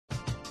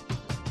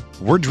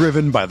We're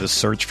driven by the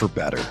search for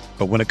better.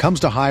 But when it comes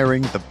to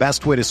hiring, the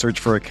best way to search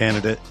for a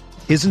candidate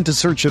isn't to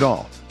search at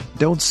all.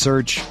 Don't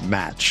search,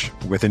 match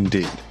with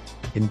Indeed.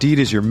 Indeed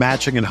is your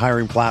matching and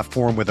hiring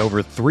platform with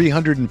over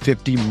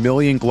 350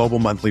 million global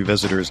monthly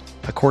visitors,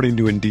 according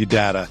to Indeed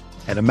data,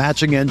 and a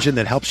matching engine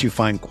that helps you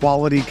find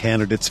quality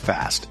candidates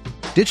fast.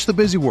 Ditch the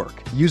busy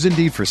work. Use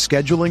Indeed for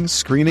scheduling,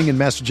 screening, and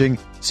messaging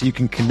so you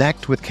can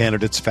connect with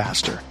candidates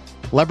faster.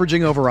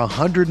 Leveraging over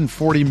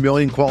 140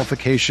 million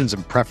qualifications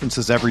and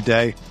preferences every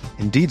day,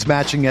 Indeed's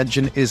matching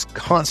engine is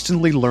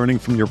constantly learning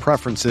from your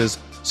preferences,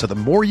 so the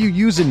more you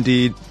use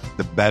Indeed,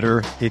 the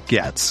better it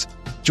gets.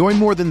 Join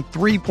more than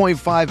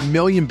 3.5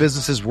 million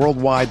businesses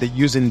worldwide that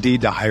use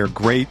Indeed to hire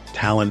great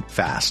talent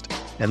fast.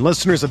 And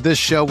listeners of this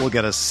show will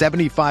get a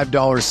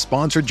 $75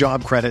 sponsored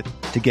job credit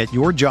to get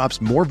your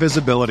jobs more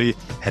visibility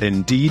at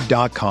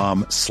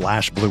Indeed.com/Blue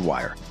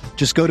Wire.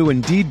 Just go to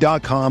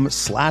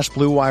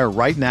Indeed.com/Blue Wire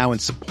right now and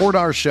support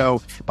our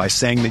show by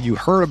saying that you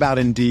heard about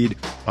Indeed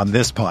on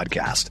this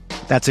podcast.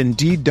 That's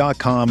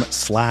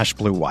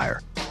Indeed.com/Blue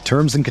Wire.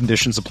 Terms and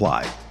conditions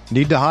apply.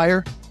 Need to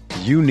hire?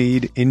 You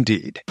need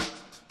Indeed.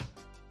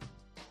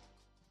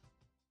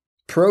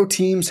 Pro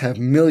teams have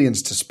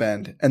millions to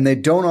spend, and they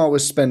don't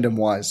always spend them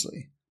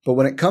wisely. But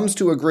when it comes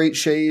to a great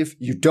shave,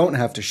 you don't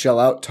have to shell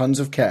out tons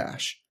of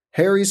cash.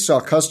 Harry's saw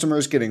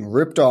customers getting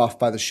ripped off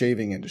by the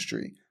shaving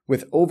industry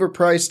with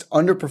overpriced,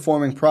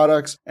 underperforming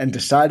products and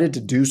decided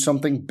to do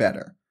something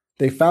better.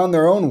 They found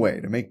their own way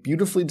to make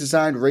beautifully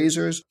designed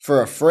razors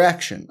for a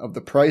fraction of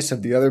the price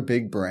of the other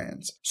big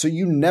brands, so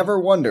you never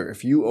wonder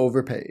if you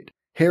overpaid.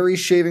 Harry's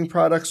shaving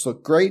products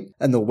look great,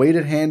 and the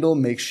weighted handle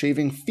makes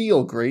shaving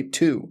feel great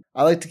too.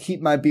 I like to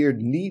keep my beard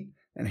neat,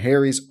 and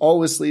Harry's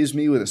always leaves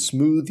me with a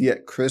smooth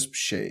yet crisp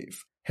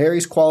shave.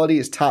 Harry's quality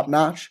is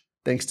top-notch,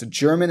 thanks to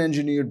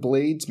German-engineered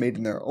blades made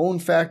in their own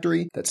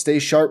factory that stay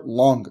sharp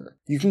longer.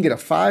 You can get a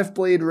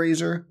 5-blade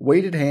razor,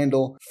 weighted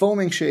handle,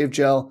 foaming shave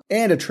gel,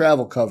 and a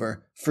travel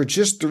cover for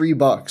just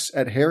 $3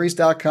 at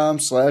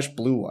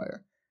harrys.com/Blue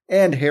Wire.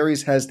 And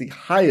Harry's has the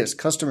highest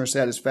customer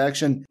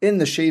satisfaction in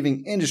the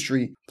shaving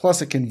industry,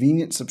 plus a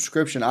convenient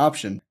subscription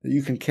option that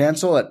you can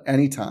cancel at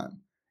any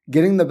time.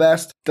 Getting the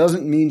best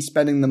doesn't mean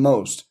spending the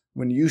most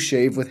when you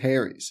shave with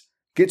Harry's.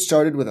 Get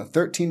started with a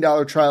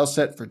 $13 trial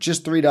set for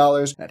just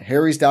 $3 at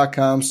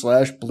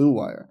harrys.com/Blue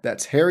Wire.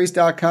 That's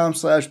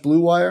harrys.com/Blue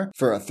Wire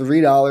for a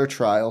 $3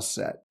 trial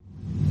set.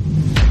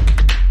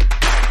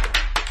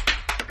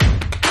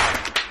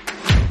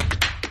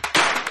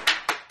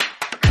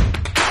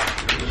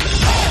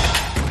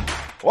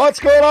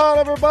 What's going on,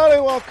 everybody?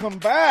 Welcome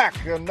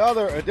back.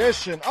 Another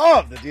edition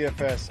of the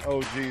DFS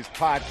OGs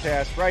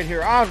podcast right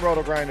here on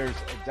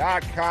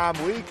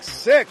rotogrinders.com. Week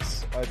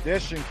 6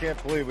 edition.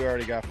 Can't believe we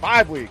already got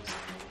 5 weeks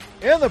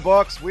in the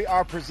books. We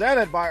are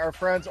presented by our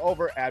friends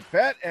over at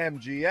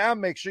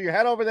BetMGM. Make sure you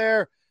head over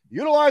there.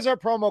 Utilize our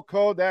promo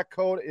code. That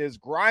code is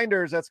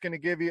Grinders. That's going to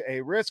give you a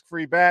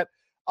risk-free bet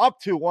up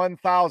to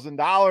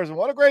 $1,000. And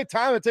what a great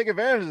time to take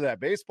advantage of that.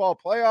 Baseball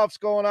playoffs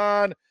going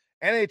on.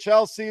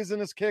 NHL season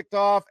is kicked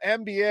off.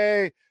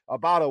 NBA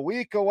about a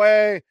week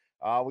away.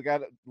 We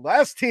got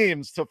less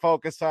teams to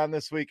focus on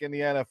this week in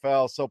the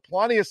NFL, so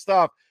plenty of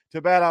stuff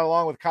to bet on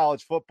along with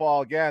college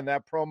football. Again,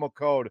 that promo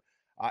code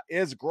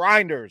is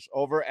Grinders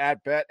over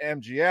at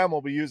BetMGM.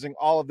 We'll be using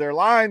all of their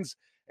lines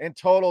and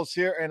totals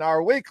here in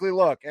our weekly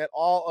look at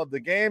all of the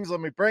games. Let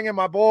me bring in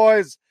my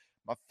boys,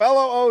 my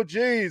fellow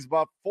OGs,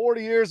 about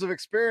 40 years of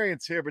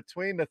experience here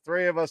between the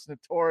three of us,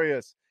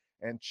 Notorious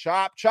and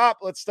Chop. Chop,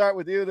 let's start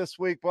with you this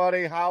week,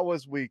 buddy. How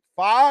was week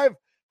 5?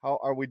 How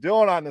are we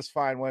doing on this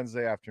fine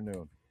Wednesday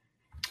afternoon?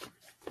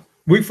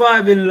 Week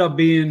 5 ended up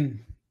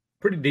being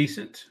pretty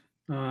decent.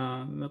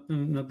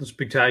 Nothing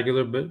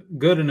spectacular, but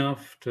good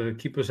enough to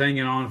keep us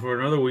hanging on for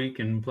another week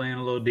and playing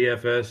a little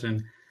DFS.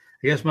 And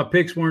I guess my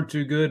picks weren't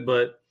too good,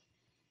 but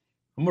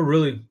I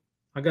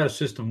got a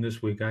system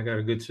this week. I got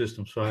a good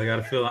system, so I got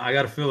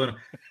a feeling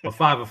a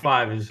 5 of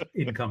 5 is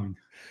incoming.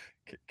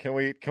 Can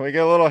we get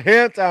a little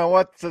hint on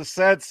what the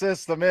said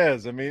system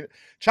is? I mean,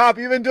 Chop,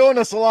 you've been doing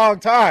this a long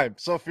time,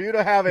 so for you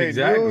to have a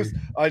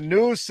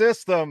new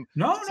system,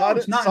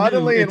 it's not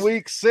suddenly new. in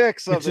week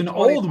 6 of the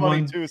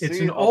 2022 season.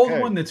 It's an old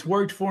one that's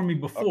worked for me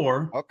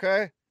before.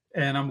 Okay,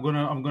 and I'm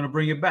gonna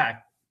bring it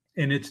back,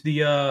 and it's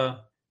the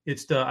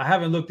I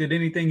haven't looked at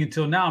anything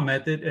until now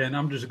method, and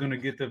I'm just gonna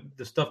get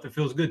the stuff that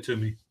feels good to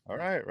me. All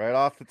right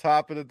off the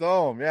top of the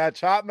dome. Yeah,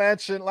 Chop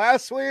mentioned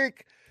last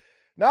week.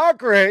 Not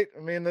great. I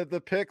mean, the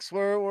picks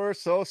were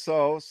so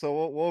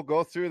we'll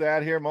go through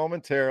that here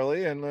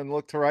momentarily and then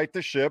look to right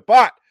the ship.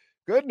 But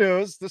good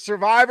news, the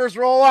survivors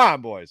roll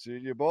on, boys.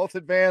 You both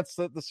advanced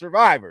the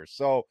survivors.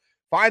 So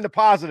find the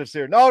positives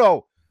here.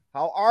 No.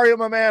 How are you,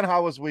 my man?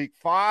 How was week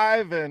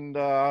 5? And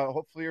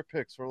hopefully your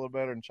picks were a little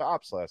better than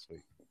Chop's last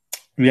week.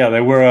 Yeah,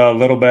 they were a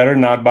little better,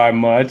 not by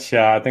much.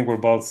 I think we're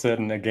both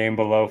sitting a game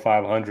below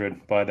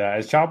 500. But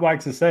as Chop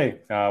likes to say,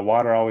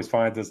 water always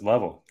finds its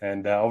level.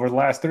 And over the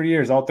last 3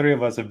 years, all three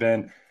of us have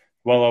been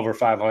well over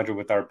 500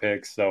 with our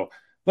picks. So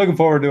looking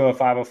forward to a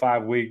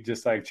 505 week,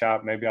 just like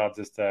Chop. Maybe I'll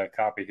just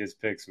copy his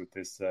picks with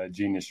this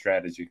genius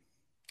strategy.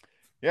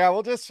 Yeah,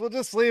 we'll just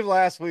leave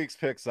last week's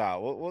picks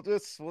out.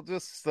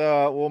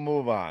 We'll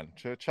move on.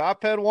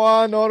 Chop had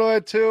 1, Noto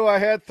had 2, I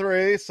had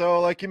 3. So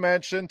like you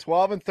mentioned,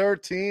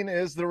 12-13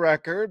 is the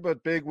record,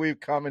 but big week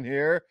coming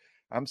here.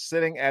 I'm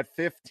sitting at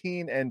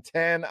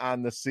 15-10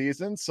 on the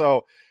season.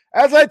 So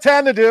as I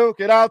tend to do,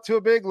 get out to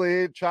a big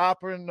lead.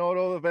 Chopper and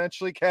Noto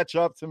eventually catch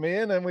up to me,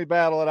 and then we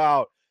battle it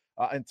out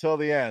until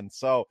the end.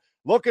 So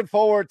looking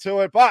forward to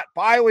it. But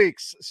bye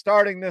weeks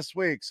starting this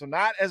week, so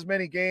not as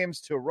many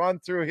games to run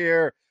through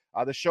here.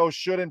 The show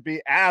shouldn't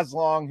be as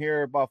long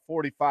here, about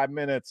 45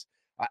 minutes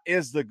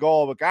is the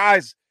goal. But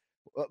guys,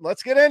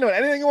 let's get into it.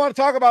 Anything you want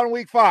to talk about in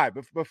week 5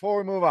 before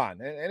we move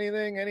on?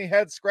 Anything, any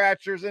head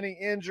scratchers, any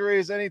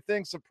injuries,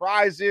 anything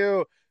surprise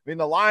you? I mean,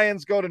 the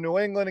Lions go to New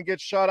England and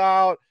get shut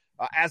out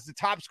as the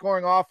top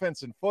scoring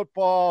offense in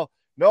football.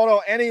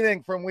 No,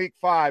 anything from week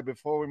 5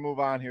 before we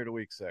move on here to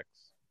week 6.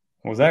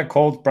 Was that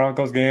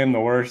Colts-Broncos game the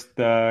worst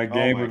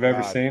game we've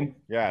ever seen?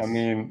 Yes. I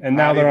mean, and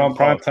now they're on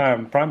prime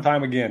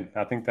time again.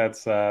 I think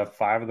that's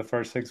 5 of the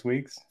first 6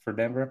 weeks for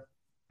Denver.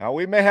 Now,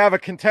 we may have a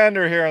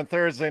contender here on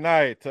Thursday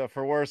night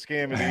for worst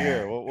game of the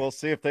year. We'll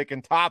see if they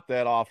can top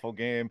that awful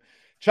game.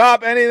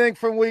 Chop, anything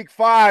from week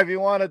 5 you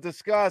want to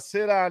discuss?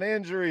 Hit on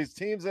injuries,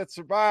 teams that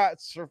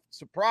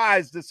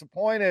surprised,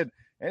 disappointed,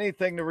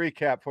 anything to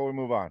recap before we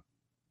move on?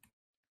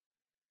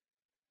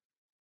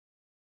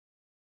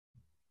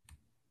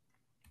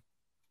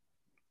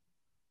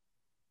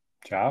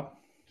 Chop,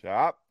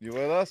 you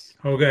with us?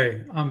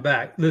 Okay, I'm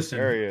back. Listen,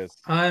 there he is.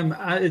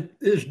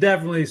 There's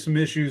definitely some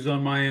issues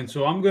on my end,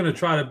 so I'm going to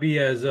try to be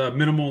as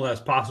minimal as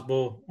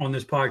possible on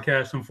this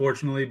podcast,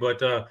 unfortunately.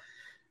 But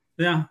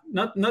yeah,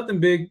 nothing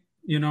big.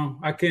 You know,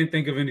 I can't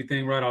think of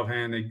anything right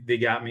offhand. They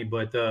got me,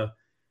 but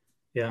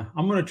yeah,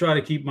 I'm going to try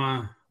to keep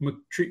my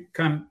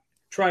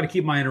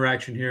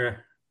interaction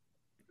here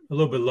a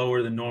little bit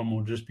lower than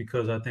normal, just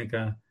because I think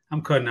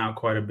I'm cutting out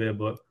quite a bit,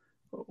 but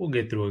we'll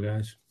get through it,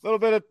 guys. A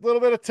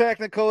little bit of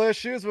technical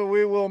issues, but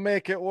we will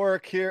make it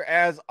work here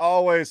as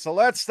always. So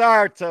let's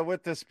start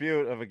with this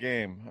beaut of a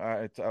game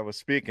I was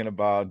speaking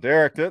about.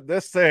 Derek,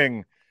 this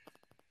thing,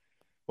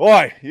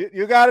 boy,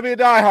 you got to be a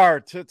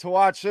diehard to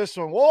watch this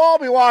one. We'll all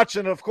be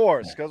watching, of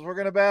course, because we're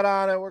gonna bet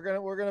on it.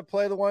 We're gonna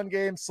play the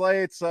 1-game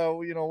slate.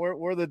 So you know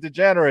we're the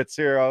degenerates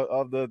here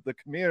of the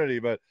community.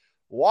 But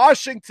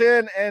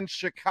Washington and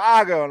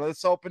Chicago, and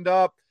this opened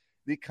up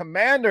the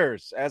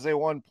Commanders as a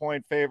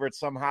 1-point favorite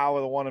somehow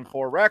with a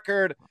 1-4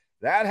 record.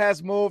 That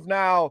has moved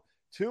now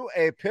to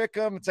a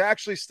pick'em. It's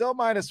actually still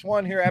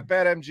 -1 here at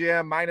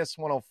BetMGM,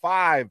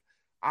 -105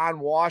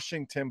 on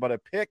Washington, but a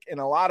pick in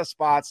a lot of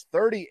spots,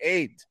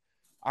 38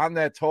 on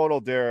that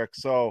total, Derek.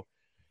 So,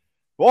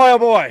 boy, oh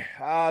boy,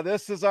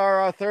 this is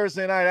our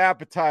Thursday night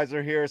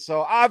appetizer here.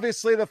 So,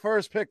 obviously, the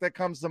first pick that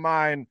comes to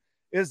mind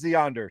is the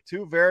under.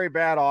 2 very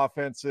bad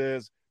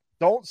offenses.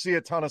 Don't see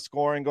a ton of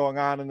scoring going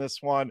on in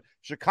this one.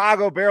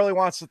 Chicago barely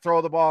wants to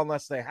throw the ball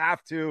unless they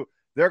have to.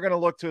 They're going to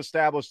look to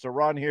establish the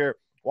run here.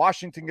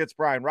 Washington gets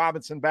Brian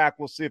Robinson back.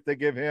 We'll see if they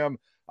give him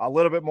a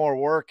little bit more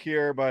work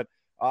here. But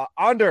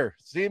under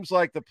seems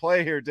like the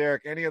play here,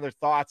 Derek. Any other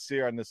thoughts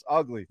here on this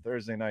ugly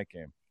Thursday night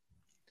game?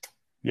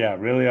 Yeah,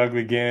 really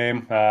ugly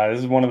game. This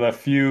is one of the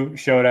few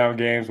showdown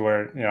games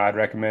where, you know, I'd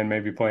recommend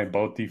maybe playing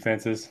both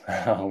defenses,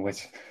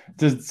 which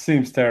just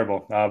seems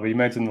terrible. But you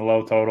mentioned the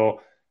low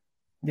total.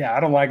 Yeah,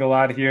 I don't like a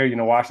lot here. You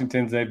know,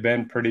 they've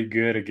been pretty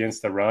good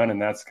against the run, and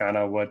that's kind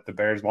of what the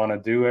Bears want to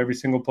do every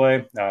single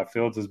play.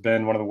 Fields has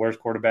been one of the worst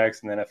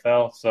quarterbacks in the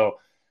NFL. So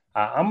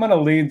I'm going to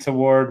lean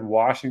toward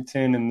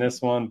Washington in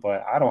this one,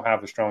 but I don't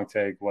have a strong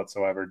take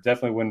whatsoever.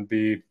 Definitely wouldn't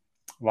be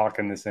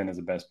locking this in as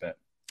a best bet.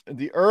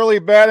 The early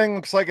betting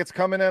looks like it's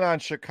coming in on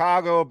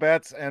Chicago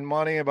bets and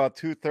money, about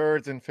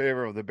 2/3 in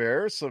favor of the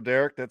Bears. So,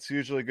 Derek, that's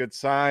usually a good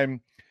sign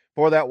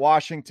for that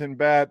Washington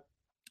bet.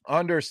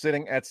 Under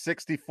sitting at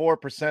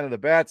 64% of the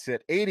bets,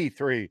 at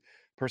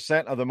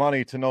 83% of the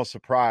money, to no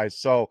surprise.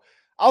 So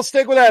I'll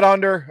stick with that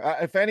under.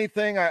 If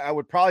anything, I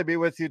would probably be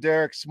with you,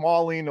 Derek.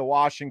 Small lean to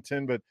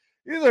Washington, but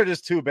these are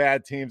just 2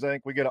 bad teams. I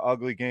think we get an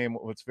ugly game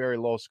with very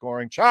low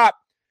scoring. Chop,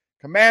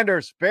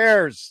 Commanders,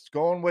 Bears,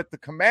 going with the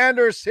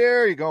Commanders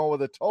here. You going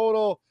with a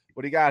total?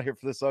 What do you got here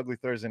for this ugly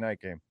Thursday night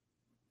game?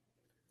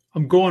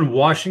 I'm going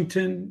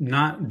Washington,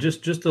 not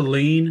just a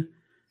lean.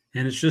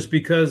 And it's just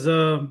because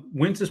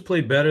Wentz has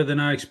played better than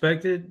I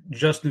expected.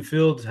 Justin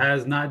Fields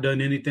has not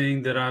done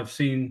anything that I've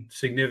seen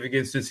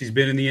significant since he's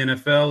been in the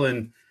NFL,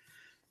 and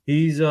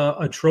he's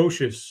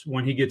atrocious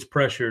when he gets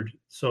pressured.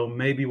 So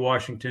maybe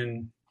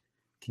Washington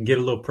can get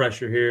a little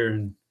pressure here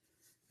and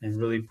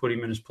really put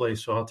him in his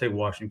place. So I'll take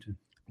Washington.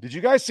 Did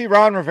you guys see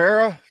Ron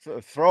Rivera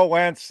throw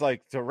Wentz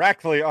like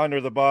directly under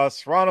the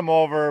bus, run him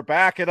over,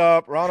 back it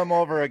up, run him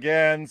over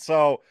again?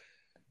 So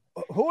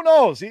who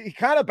knows? He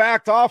kind of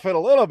backed off it a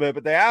little bit,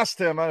 but they asked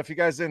him, I don't know if you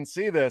guys didn't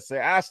see this, they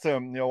asked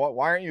him, you know,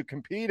 why aren't you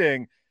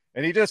competing?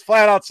 And he just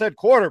flat out said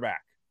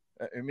quarterback.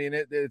 I mean,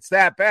 it's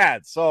that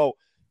bad. So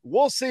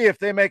we'll see if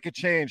they make a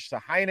change to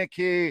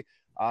Heineke,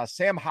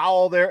 Sam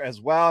Howell there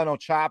as well. I know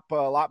Chop a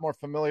lot more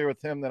familiar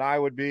with him than I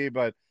would be,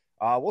 but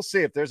We'll see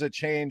if there's a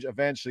change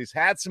eventually. He's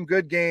had some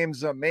good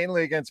games,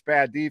 mainly against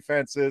bad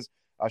defenses.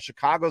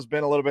 Chicago's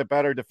been a little bit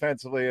better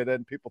defensively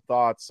than people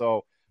thought.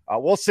 So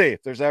we'll see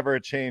if there's ever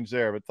a change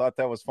there. But thought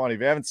that was funny.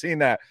 If you haven't seen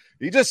that,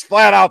 he just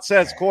flat out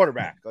says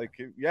quarterback. Like,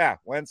 yeah,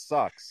 Wentz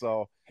sucks.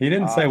 So he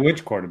didn't say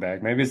which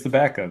quarterback. Maybe it's the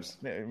backups.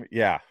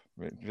 Yeah.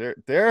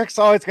 Derek's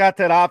always got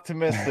that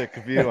optimistic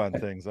view on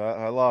things.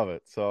 I love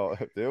it. So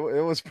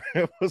it was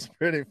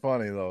pretty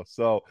funny though.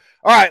 So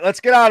all right, let's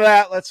get out of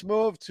that. Let's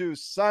move to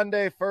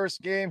Sunday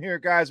first game here,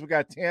 guys. We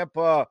got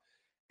Tampa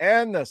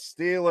and the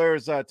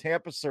Steelers.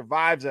 Tampa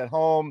survives at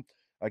home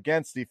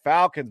against the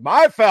Falcons.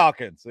 My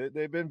Falcons.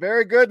 They've been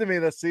very good to me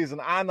this season.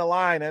 On the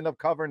line, end up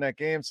covering that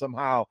game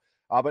somehow.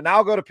 But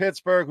now go to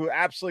Pittsburgh, who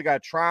absolutely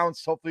got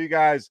trounced. Hopefully you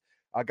guys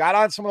got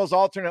on some of those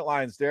alternate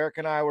lines. Derek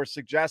and I were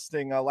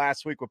suggesting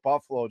last week with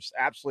Buffalo, just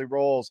absolutely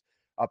rolls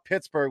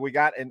Pittsburgh. We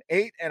got an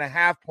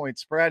 8.5-point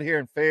spread here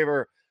in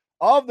favor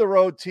of the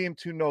road team,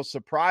 to no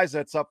surprise.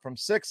 That's up from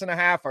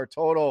 6.5. Our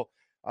total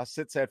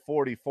sits at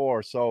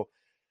 44. So,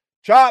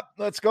 Chop,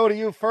 let's go to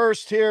you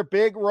first here.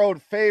 Big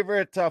road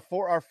favorite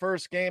for our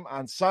first game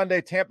on Sunday.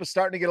 Tampa's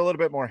starting to get a little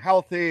bit more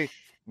healthy.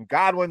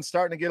 Godwin's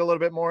starting to get a little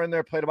bit more in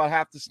there, played about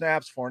half the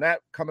snaps. Fournette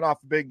coming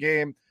off a big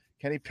game.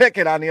 Kenny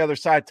Pickett on the other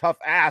side, tough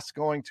ass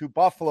going to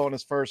Buffalo in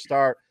his first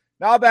start.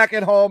 Now back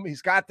at home,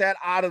 he's got that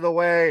out of the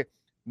way.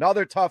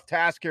 Another tough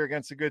task here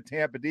against a good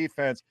Tampa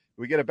defense.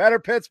 Do we get a better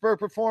Pittsburgh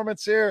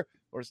performance here,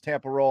 or does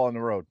Tampa roll on the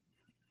road?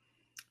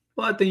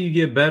 Well, I think you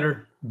get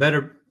better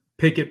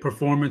Pickett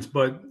performance,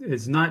 but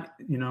it's not,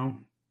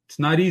 it's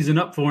not easing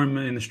up for him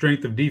in the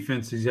strength of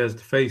defense he has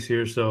to face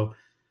here. So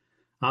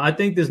I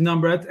think this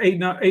number,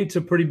 eight's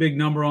a pretty big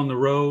number on the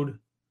road.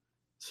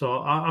 So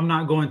I'm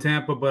not going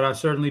Tampa, but I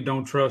certainly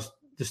don't trust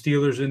the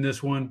Steelers in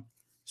this one.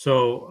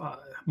 So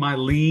my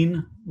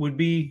lean would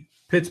be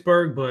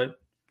Pittsburgh, but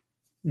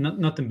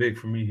nothing big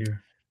for me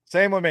here.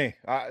 Same with me.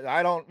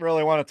 I don't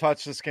really want to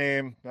touch this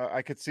game.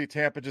 I could see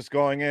Tampa just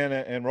going in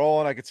and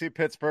rolling. I could see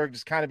Pittsburgh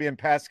just kind of being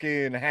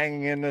pesky and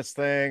hanging in this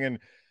thing. And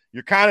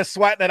you're kind of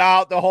sweating it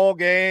out the whole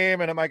game.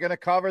 And am I going to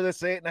cover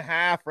this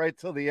 8.5 right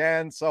till the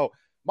end? So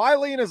my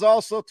lean is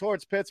also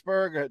towards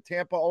Pittsburgh.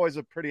 Tampa always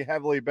a pretty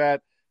heavily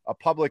bet. A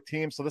public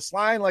team. So this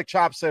line, like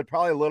Chop said,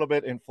 probably a little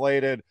bit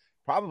inflated,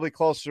 probably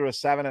closer to a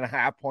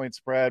 7.5-point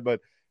spread.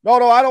 But no,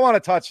 I don't want to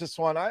touch this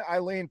one. I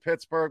lean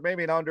Pittsburgh,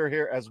 maybe an under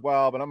here as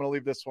well, but I'm going to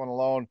leave this one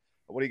alone.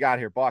 What do you got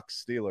here?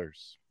 Bucks,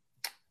 Steelers.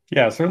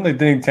 Yeah, I certainly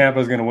think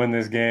Tampa's going to win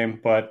this game,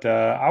 but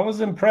I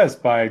was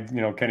impressed by,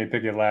 Kenny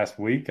Pickett last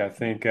week. I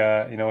think,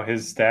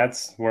 his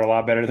stats were a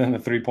lot better than the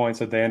 3 points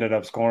that they ended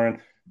up scoring.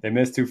 They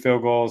missed 2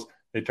 field goals.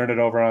 They turned it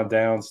over on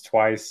downs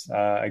twice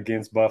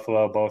against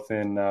Buffalo, both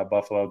in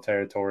Buffalo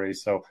territory.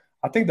 So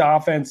I think the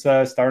offense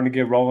starting to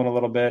get rolling a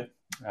little bit.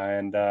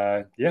 And,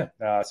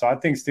 so I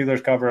think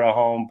Steelers cover at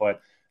home, but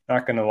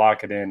not going to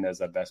lock it in as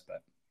a best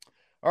bet.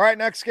 All right,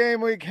 next game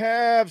we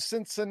have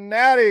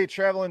Cincinnati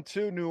traveling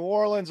to New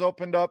Orleans.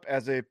 Opened up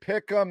as a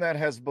pick'em that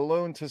has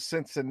ballooned to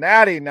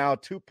Cincinnati. Now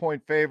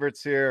 2-point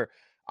favorites here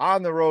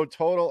on the road,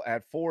 total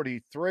at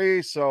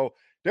 43. So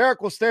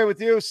Derek, we'll stay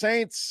with you.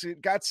 Saints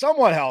got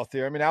somewhat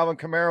healthier. I mean, Alvin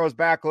Kamara's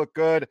back, looked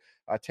good.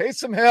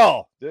 Taysom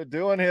Hill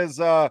doing his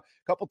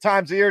couple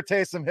times a year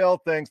Taysom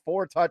Hill things,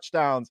 4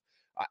 touchdowns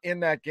in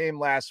that game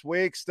last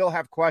week. Still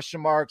have question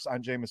marks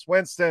on Jameis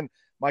Winston,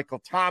 Michael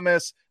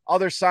Thomas.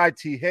 Other side,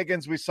 T.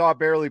 Higgins, we saw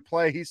barely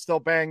play. He's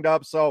still banged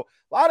up. So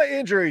a lot of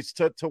injuries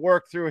to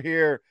work through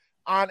here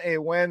on a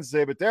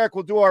Wednesday. But Derek,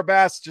 we'll do our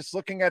best just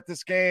looking at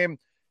this game,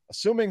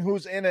 assuming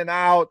who's in and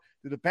out.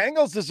 Do the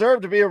Bengals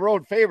deserve to be a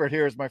road favorite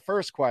here is my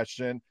first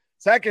question.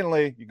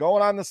 Secondly, you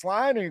going on this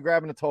line or are you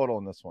grabbing a total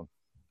in this one?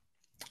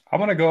 I'm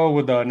going to go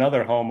with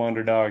another home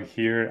underdog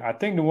here. I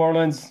think New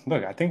Orleans,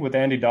 I think with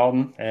Andy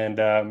Dalton and,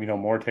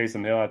 more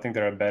Taysom Hill, I think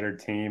they're a better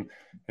team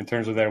in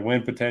terms of their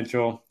win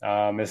potential.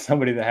 As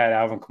somebody that had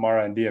Alvin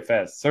Kamara in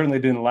DFS, certainly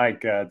didn't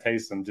like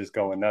Taysom just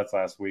going nuts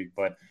last week.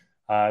 But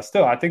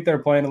still, I think they're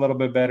playing a little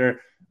bit better.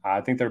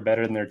 I think they're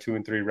better than their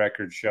 2-3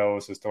 record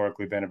shows.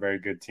 Historically been a very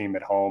good team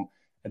at home.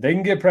 And they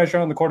can get pressure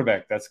on the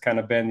quarterback. That's kind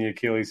of been the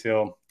Achilles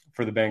heel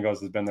for the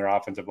Bengals, has been their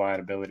offensive line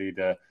ability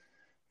to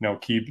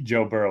keep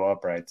Joe Burrow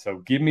upright. So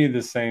give me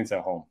the Saints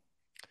at home.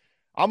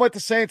 I'm with the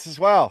Saints as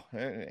well.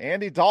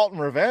 Andy Dalton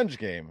revenge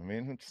game. I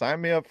mean, sign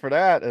me up for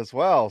that as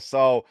well.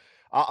 So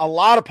a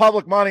lot of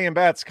public money and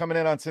bets coming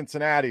in on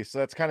Cincinnati. So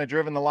that's kind of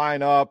driven the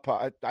line up.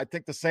 I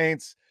think the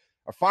Saints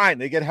are fine.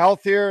 They get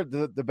healthier,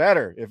 the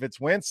better. If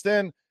it's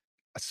Winston,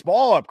 a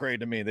small upgrade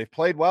to me. They've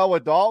played well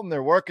with Dalton.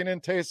 They're working in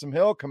Taysom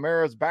Hill.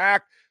 Kamara's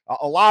back.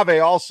 Olave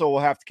also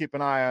will have to keep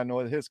an eye on.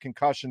 His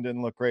concussion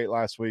didn't look great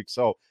last week.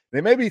 So they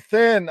may be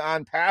thin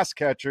on pass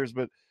catchers,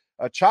 but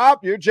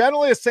Chop, you're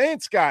generally a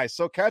Saints guy.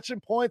 So catching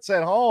points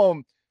at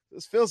home,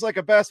 this feels like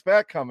a best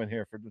bet coming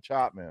here for the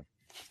Chop, man.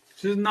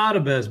 This is not a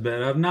best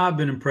bet. I've not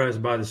been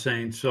impressed by the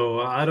Saints,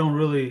 so I don't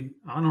really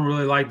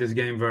like this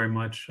game very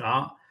much.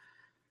 I'll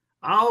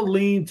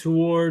lean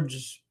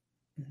towards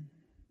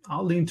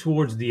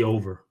the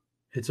over.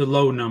 It's a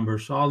low number,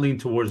 so I'll lean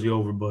towards the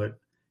over, but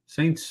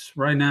Saints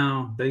right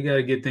now, they got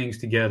to get things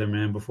together,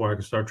 man, before I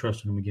can start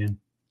trusting them again.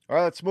 All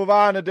right, let's move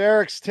on to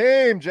Derek's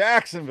team,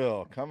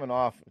 Jacksonville. Coming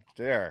off,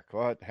 Derek,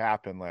 what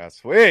happened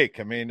last week?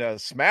 I mean, a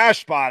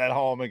smash spot at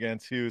home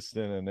against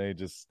Houston, and they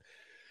just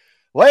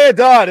lay a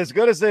dud as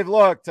good as they've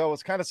looked. It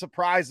was kind of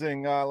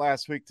surprising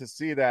last week to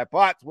see that,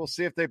 but we'll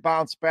see if they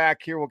bounce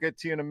back here. We'll get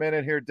to you in a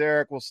minute here,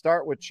 Derek. We'll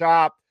start with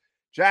Chop.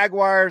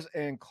 Jaguars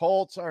and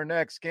Colts, our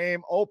next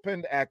game,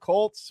 opened at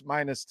Colts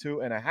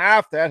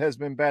 -2.5. That has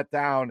been bet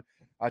down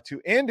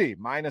to Indy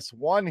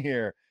 -1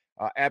 here.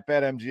 At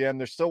BetMGM.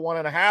 There's still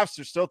 1.5s.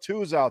 There's still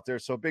 2s out there.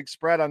 So big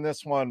spread on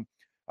this one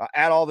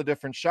at all the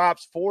different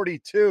shops.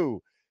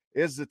 42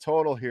 is the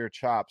total here,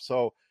 Chop.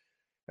 So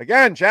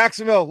again,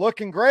 Jacksonville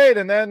looking great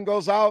and then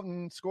goes out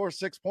and scores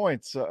 6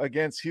 points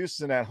against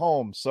Houston at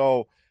home.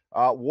 So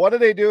what do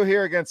they do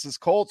here against this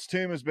Colts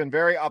team has been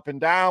very up and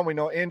down. We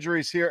know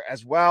injuries here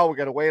as well. We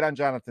got to wait on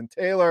Jonathan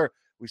Taylor.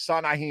 We saw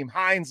Nyheim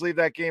Hines leave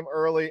that game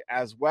early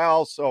as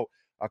well. So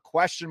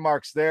question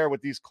marks there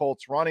with these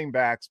Colts running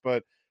backs,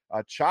 but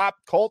Chop,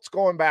 Colts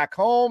going back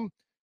home.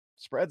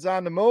 Spread's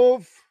on the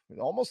move.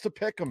 Almost a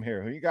pick 'em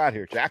here. Who you got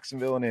here?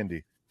 Jacksonville and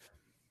Indy.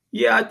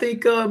 Yeah, I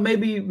think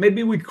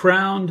maybe we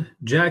crowned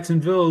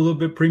Jacksonville a little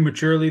bit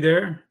prematurely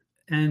there.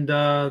 And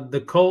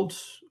the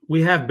Colts,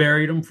 we have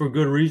buried them for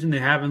good reason. They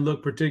haven't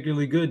looked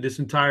particularly good this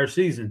entire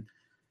season.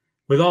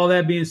 With all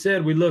that being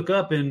said, we look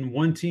up and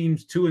one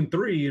team's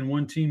 2-3 and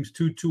one team's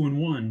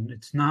 2-1.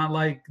 It's not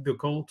like the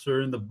Colts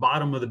are in the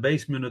bottom of the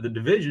basement of the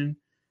division.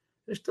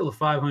 They're still a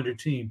 500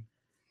 team.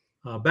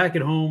 Back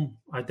at home,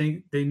 I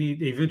think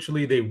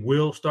eventually they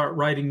will start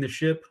righting the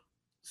ship.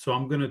 So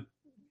I'm going to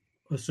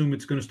assume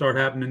it's going to start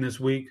happening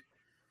this week,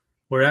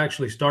 where it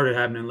actually started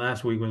happening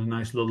last week with a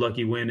nice little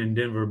lucky win in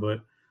Denver.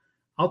 But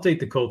I'll take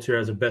the Colts here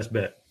as a best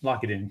bet.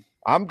 Lock it in.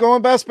 I'm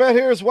going best bet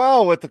here as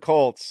well with the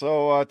Colts.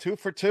 So 2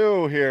 for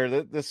 2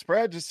 here. The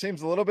spread just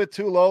seems a little bit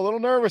too low. A little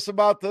nervous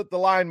about the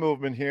line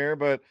movement here,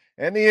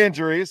 and the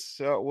injuries.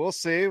 So we'll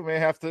see. We may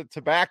have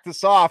to back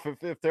this off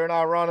if they're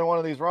not running one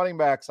of these running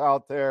backs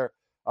out there.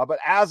 But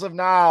as of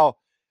now,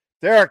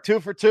 Derek,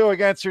 2 for 2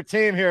 against your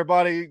team here,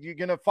 buddy. You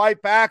going to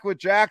fight back with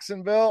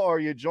Jacksonville, or are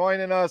you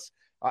joining us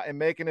and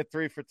making it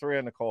 3 for 3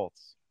 on the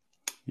Colts?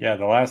 Yeah,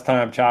 the last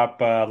time Chop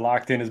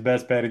locked in his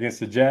best bet against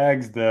the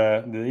Jags,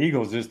 the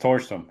Eagles just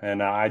torched them,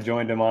 and I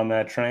joined him on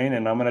that train,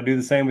 and I'm going to do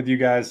the same with you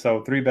guys.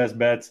 So 3 best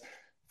bets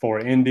for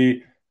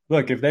Indy.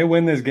 Look, if they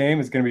win this game,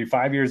 it's going to be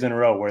 5 years in a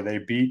row where they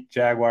beat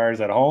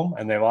Jaguars at home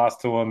and they lost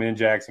to them in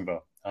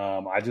Jacksonville.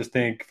 I just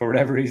think for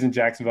whatever reason,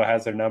 Jacksonville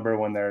has their number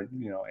when they're,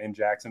 in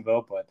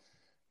Jacksonville, but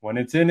when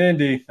it's in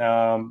Indy,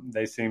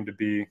 they seem to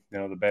be,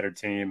 the better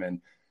team.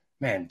 And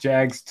man,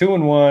 Jags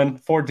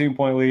 2-1,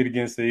 14-point lead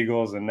against the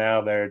Eagles, and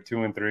now they're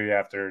 2-3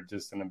 after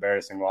just an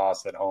embarrassing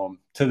loss at home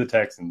to the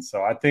Texans.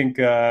 So I think,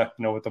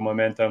 with the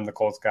momentum the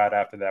Colts got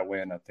after that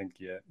win, I think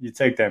you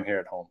take them here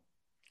at home.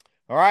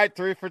 All right,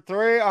 3 for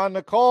 3 on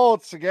the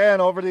Colts.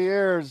 Again, over the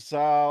years,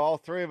 all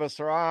 3 of us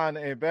are on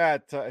a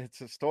bet. It's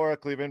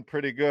historically been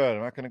pretty good.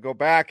 I'm not going to go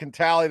back and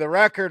tally the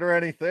record or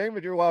anything,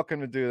 but you're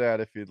welcome to do that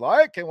if you'd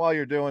like. And while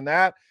you're doing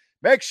that,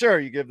 make sure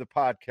you give the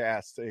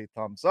podcast a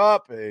thumbs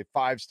up, a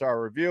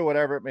 5-star review,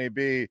 whatever it may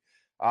be,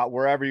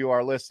 wherever you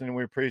are listening.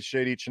 We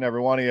appreciate each and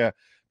every one of you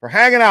for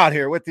hanging out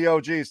here with the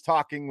OGs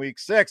talking week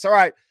 6. All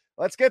right,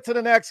 let's get to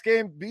the next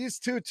game. These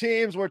 2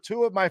 teams were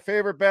 2 of my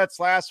favorite bets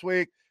last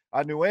week.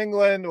 New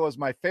England was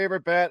my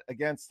favorite bet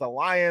against the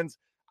Lions.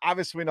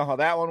 Obviously, we know how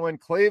that one went.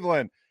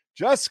 Cleveland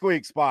just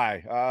squeaks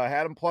by.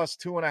 Had them plus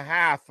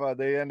 2.5.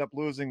 They end up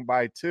losing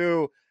by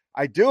 2.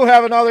 I do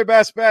have another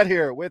best bet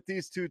here with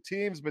these 2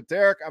 teams, but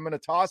Derek, I'm going to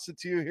toss it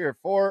to you here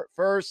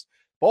first.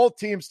 Both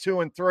teams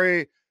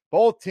 2-3.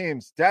 Both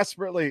teams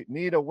desperately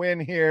need a win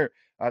here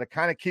to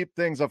kind of keep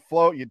things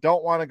afloat. You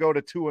don't want to go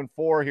to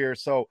 2-4 here.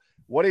 So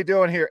what are you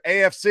doing here?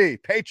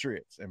 AFC,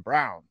 Patriots, and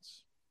Browns.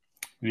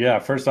 Yeah,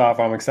 first off,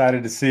 I'm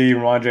excited to see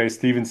Ramondre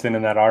Stevenson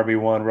in that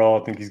RB1 role.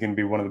 I think he's going to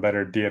be one of the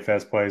better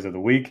DFS plays of the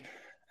week.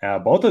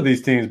 Both of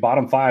these teams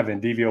bottom 5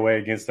 in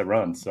DVOA against the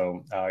run.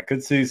 So I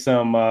could see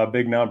some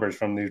big numbers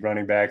from these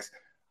running backs.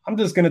 I'm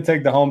just going to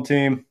take the home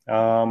team.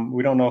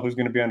 We don't know who's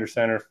going to be under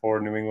center for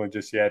New England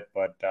just yet,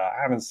 but I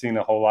haven't seen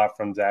a whole lot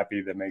from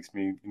Zappe that makes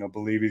me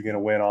believe he's going to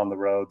win on the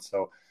road.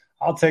 So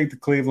I'll take the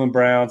Cleveland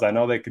Browns. I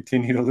know they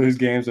continue to lose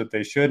games that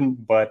they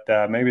shouldn't, but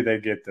maybe they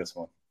get this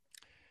one.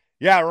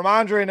 Yeah,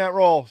 Ramondre in that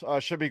role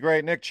should be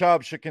great. Nick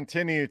Chubb should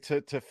continue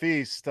to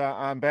feast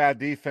on bad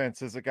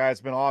defenses. The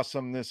guy's been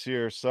awesome this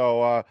year.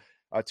 So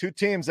 2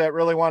 teams that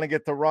really want to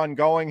get the run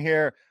going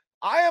here.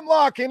 I am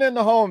locking in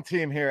the home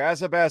team here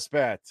as a best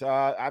bet.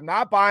 I'm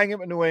not buying it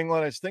with New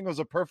England. I just think it was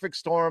a perfect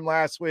storm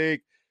last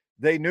week.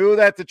 They knew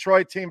that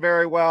Detroit team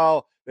very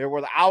well. They were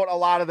without a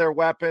lot of their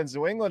weapons.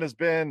 New England has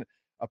been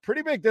a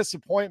pretty big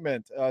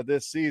disappointment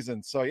this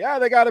season. So, yeah,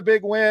 they got a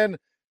big win.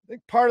 I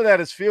think part of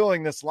that is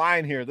fueling this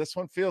line here. This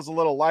one feels a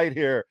little light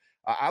here.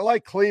 I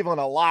like Cleveland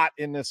a lot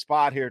in this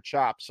spot here,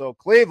 Chop. So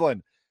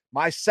Cleveland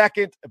my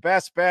second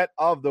best bet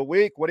of the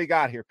week. What do you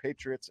got here?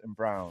 Patriots and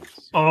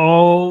Browns.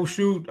 Oh,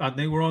 shoot. I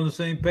think we're on the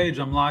same page.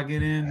 I'm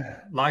locking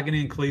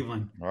in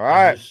Cleveland. All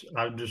right.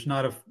 I'm just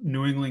not a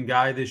New England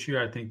guy this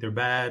year. I think they're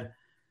bad.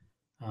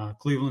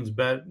 Cleveland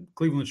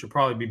should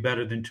probably be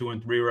better than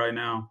 2-3 right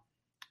now.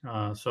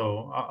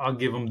 So I'll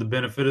give them the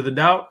benefit of the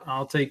doubt.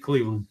 I'll take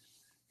Cleveland.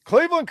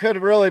 Cleveland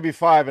could really be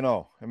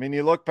 5-0. I mean,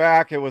 you look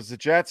back, it was the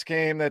Jets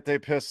game that they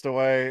pissed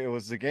away. It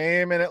was the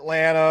game in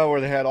Atlanta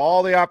where they had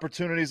all the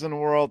opportunities in the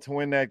world to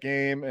win that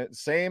game.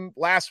 Same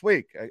last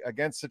week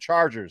against the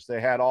Chargers. They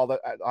had all the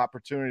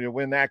opportunity to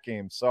win that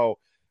game. So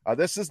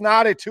this is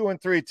not a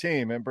 2-3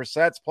 team, and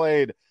Brissett's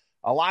played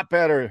a lot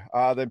better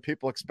than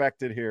people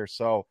expected here.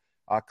 So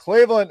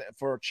Cleveland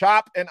for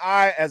Chop and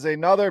I as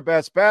another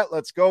best bet.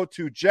 Let's go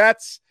to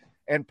Jets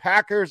and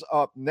Packers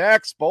up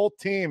next. Both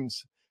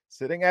teams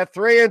sitting at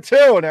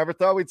 3-2. I never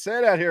thought we'd say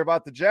that here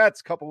about the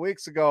Jets a couple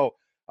weeks ago.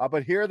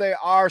 But here they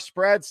are,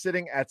 spread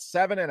sitting at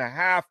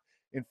 7.5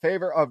 in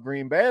favor of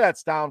Green Bay.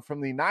 That's down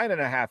from the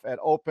 9.5 at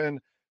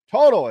open.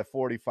 Total at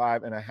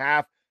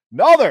 45.5.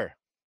 Another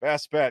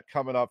best bet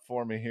coming up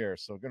for me here.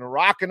 So going to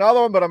rock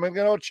another one, but I'm going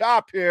to go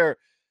Chop here.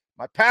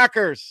 My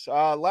Packers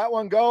let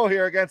one go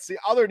here against the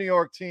other New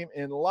York team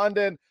in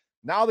London.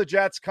 Now the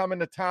Jets come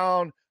into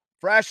town,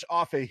 fresh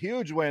off a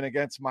huge win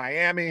against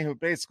Miami, who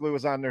basically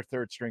was on their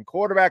third-string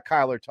quarterback,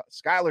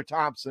 Skylar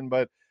Thompson.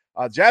 But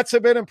Jets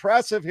have been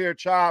impressive here,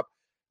 Chop.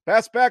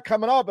 Best bet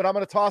coming up, but I'm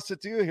going to toss it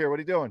to you here. What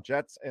are you doing,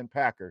 Jets and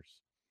Packers?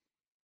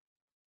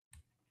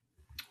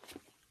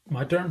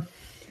 My turn?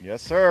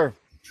 Yes, sir.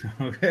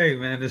 Okay,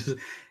 man. This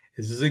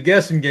is a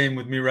guessing game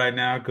with me right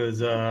now because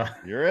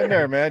you're in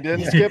there, man.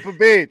 Didn't skip a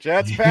beat.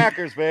 Jets,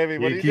 Packers, baby.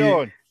 What are you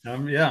doing?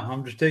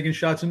 I'm just taking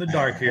shots in the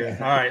dark here.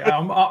 All right,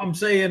 I'm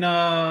saying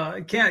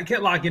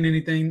can't lock in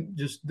anything.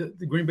 Just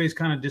the Green Bay's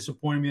kind of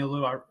disappointed me a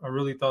little. I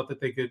really thought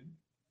that they could,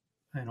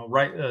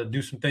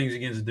 do some things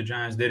against the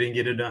Giants. They didn't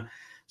get it done,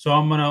 so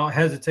I'm gonna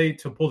hesitate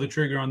to pull the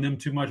trigger on them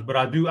too much. But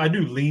I do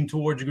lean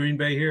towards Green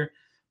Bay here,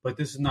 but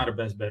this is not a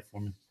best bet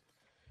for me.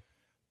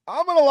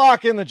 I'm going to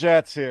lock in the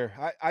Jets here.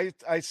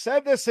 I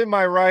said this in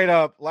my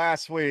write-up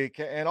last week,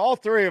 and all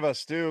three of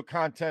us do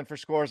content for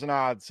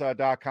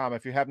scoresandodds.com.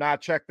 If you have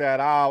not checked that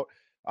out,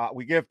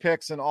 we give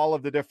picks in all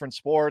of the different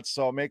sports,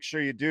 so make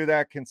sure you do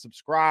that. Can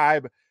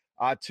subscribe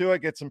to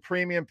it, get some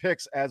premium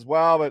picks as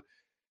well. But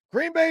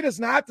Green Bay does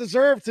not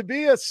deserve to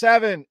be a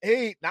 7,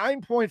 8,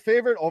 9-point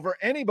favorite over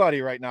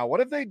anybody right now.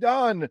 What have they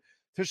done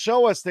to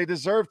show us they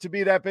deserve to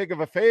be that big of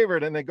a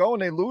favorite? And they go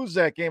and they lose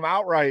that game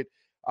outright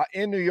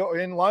in New York,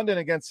 in London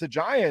against the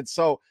Giants.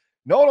 So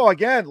no,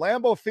 again,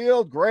 Lambeau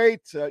Field,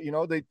 great.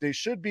 They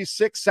should be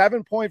 6,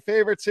 7-point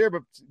favorites here,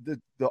 but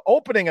the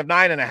opening of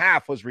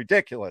 9.5 was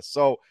ridiculous.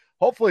 So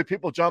hopefully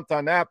people jumped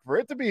on that. For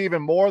it to be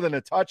even more than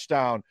a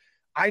touchdown,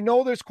 I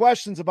know there's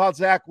questions about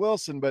Zach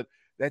Wilson, but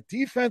that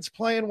defense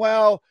playing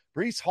well.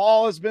 Breece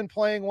Hall has been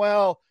playing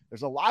well.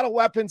 There's a lot of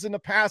weapons in the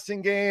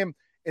passing game.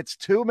 It's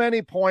too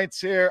many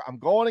points here. I'm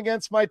going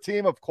against my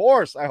team. Of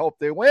course, I hope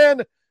they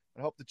win.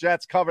 I hope the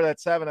Jets cover that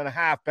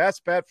 7.5.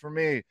 Best bet for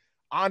me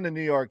on the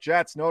New York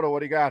Jets. Noto, what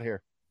do you got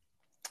here?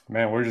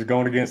 Man, we're just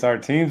going against our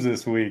teams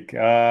this week.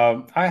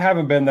 I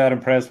haven't been that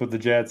impressed with the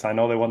Jets. I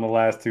know they won the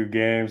last 2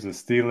 games. The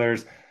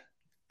Steelers,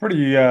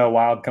 pretty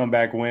wild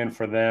comeback win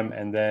for them.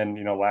 And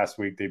then, last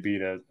week they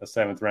beat a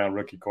 7th-round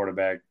rookie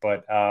quarterback.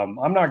 But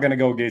I'm not going to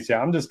go against you.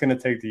 I'm just going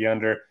to take the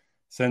under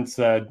since,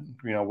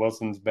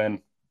 Wilson's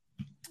been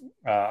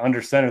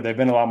under center. They've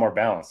been a lot more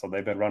balanced. So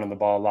they've been running the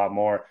ball a lot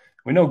more.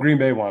 We know Green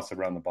Bay wants to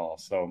run the ball,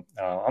 so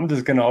I'm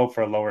just going to hope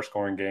for a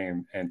lower-scoring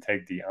game and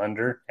take the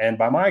under. And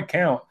by my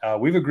count,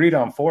 we've agreed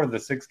on 4 of the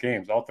 6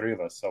 games, all 3 of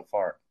us so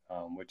far,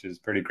 which is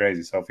pretty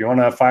crazy. So if you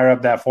want to fire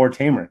up that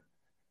 4-teamer,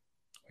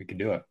 we could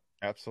do it.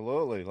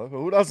 Absolutely.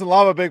 Who doesn't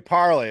love a big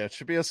parlay? It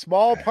should be a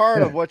small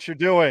part of what you're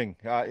doing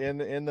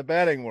in the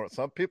betting world.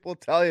 Some people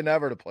tell you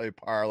never to play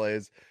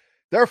parlays.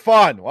 They're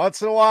fun.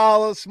 Once in a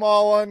while, a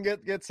small one,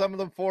 get some of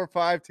them 4 or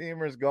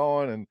 5-teamers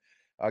going, and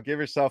give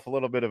yourself a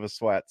little bit of a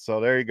sweat. So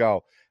there you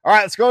go. All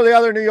right, let's go to the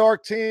other New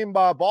York team.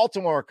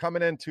 Baltimore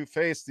coming in to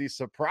face the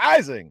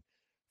surprising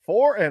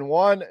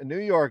 4-1 New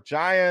York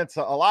Giants.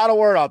 A lot of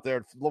word out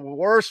there. The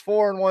worst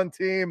 4-1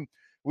 team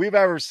we've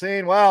ever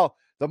seen. Well,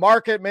 the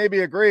market maybe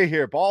agree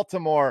here.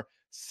 Baltimore,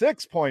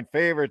 6-point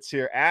favorites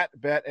here at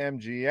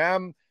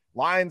BetMGM.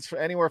 Lines for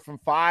anywhere from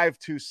 5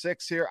 to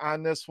 6 here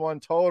on this one.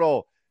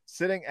 Total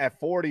sitting at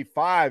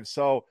 45.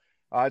 So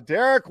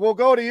Derek, we'll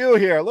go to you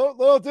here. A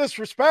little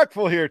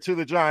disrespectful here to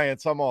the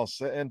Giants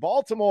almost. And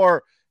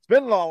Baltimore, it's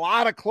been a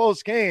lot of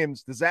close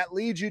games. Does that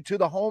lead you to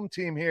the home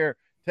team here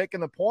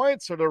taking the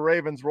points, or the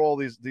Ravens roll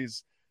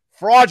these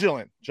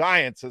fraudulent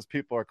Giants, as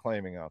people are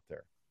claiming out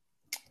there?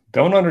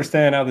 Don't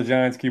understand how the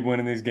Giants keep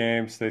winning these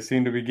games. They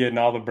seem to be getting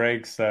all the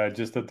breaks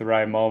just at the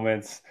right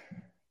moments.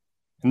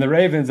 And the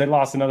Ravens, they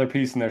lost another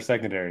piece in their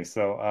secondary.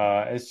 So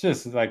it's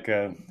just like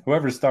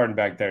whoever's starting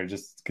back there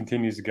just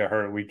continues to get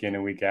hurt week in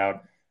and week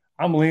out.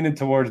 I'm leaning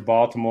towards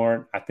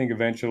Baltimore. I think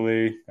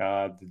eventually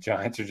the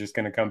Giants are just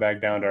going to come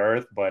back down to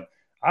earth, but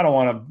I don't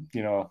want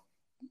to,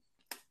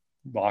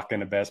 lock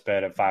in a best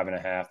bet at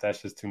 5.5.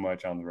 That's just too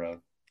much on the road.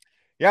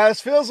 Yeah,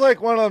 this feels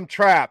like one of them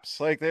traps.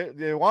 Like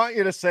they want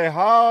you to say,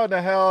 how in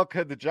the hell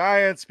could the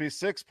Giants be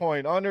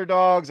 6-point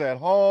underdogs at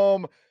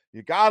home?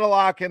 You got to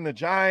lock in the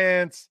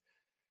Giants.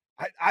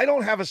 I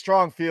don't have a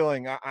strong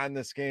feeling on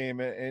this game.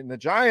 And the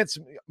Giants,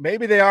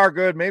 maybe they are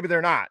good, maybe they're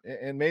not.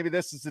 And maybe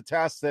this is the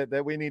test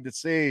that we need to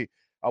see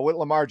with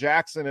Lamar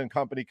Jackson and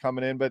company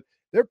coming in. But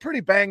they're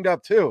pretty banged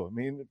up too. I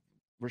mean,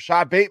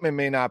 Rashad Bateman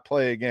may not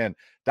play again.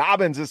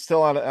 Dobbins is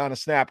still on a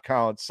snap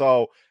count.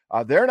 So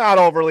they're not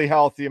overly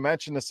healthy. You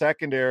mentioned the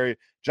secondary.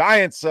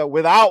 Giants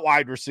without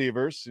wide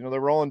receivers. They're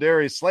rolling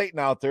Darius Slayton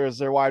out there as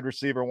their wide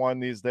receiver one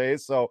these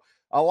days. So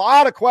a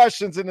lot of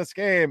questions in this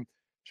game.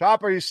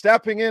 Chop, are you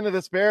stepping into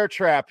this bear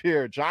trap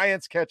here?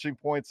 Giants catching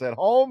points at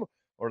home,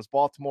 or does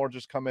Baltimore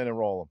just come in and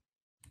roll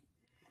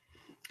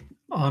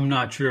them? I'm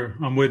not sure.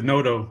 I'm with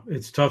Noto.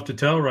 It's tough to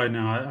tell right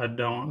now. I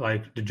don't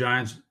like the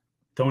Giants.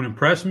 Don't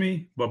impress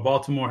me, but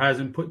Baltimore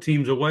hasn't put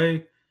teams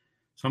away.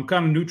 So I'm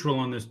kind of neutral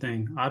on this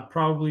thing. I'd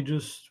probably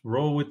just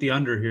roll with the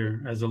under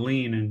here as a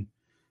lean and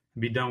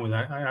be done with it.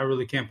 I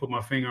really can't put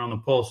my finger on the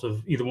pulse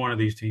of either one of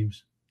these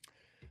teams.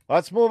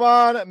 Let's move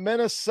on.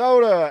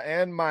 Minnesota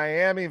and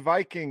Miami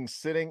Vikings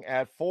sitting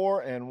at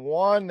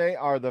 4-1. They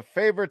are the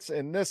favorites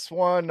in this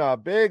one.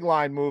 Big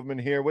line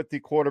movement here with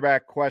the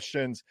quarterback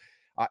questions.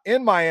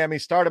 In Miami,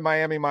 started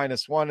Miami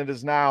 -1. It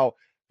is now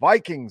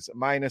Vikings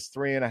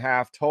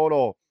 -3.5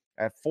 total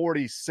at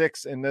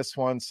 46 in this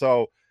one.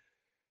 So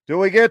do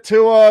we get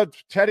to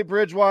Teddy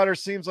Bridgewater?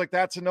 Seems like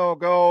that's a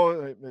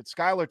no-go.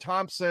 Skylar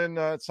Thompson,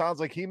 it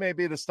sounds like he may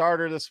be the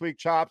starter this week,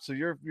 Chop. So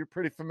you're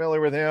pretty familiar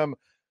with him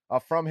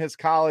from his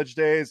college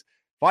days.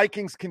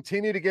 Vikings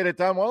continue to get it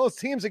done. One of those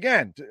teams,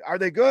 again, are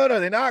they good?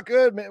 Are they not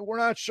good? We're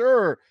not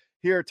sure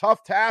here.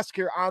 Tough task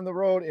here on the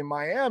road in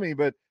Miami,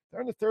 but they're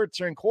in the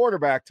third-string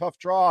quarterback. Tough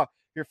draw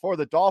here for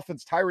the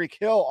Dolphins. Tyreek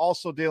Hill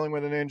also dealing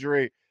with an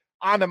injury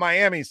on the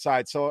Miami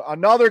side. So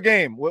another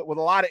game with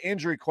a lot of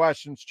injury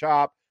questions,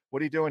 Chop.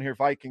 What are you doing here,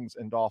 Vikings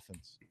and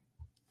Dolphins?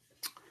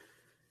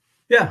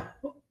 Yeah,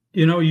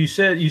 you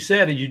said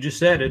it. You just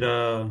said it.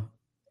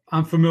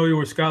 I'm familiar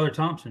with Skylar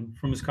Thompson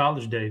from his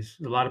college days.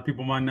 A lot of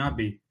people might not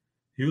be.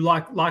 You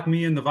lock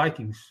me in the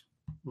Vikings.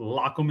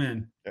 Lock them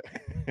in.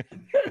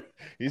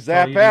 He's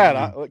that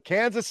bad.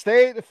 Kansas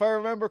State, if I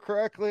remember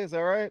correctly. Is that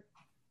right?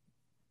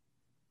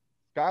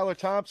 Skylar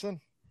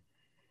Thompson?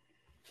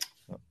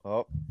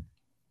 Oh.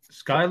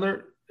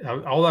 Skylar?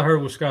 All I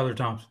heard was Skylar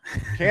Thompson.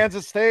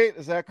 Kansas State,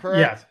 is that correct?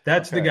 Yeah,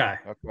 that's the guy.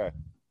 Okay.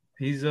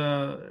 He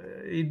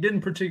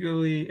didn't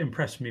particularly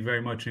impress me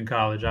very much in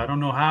college. I don't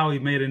know how he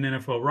made an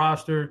NFL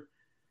roster.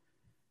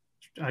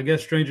 I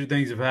guess stranger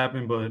things have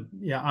happened, but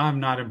yeah,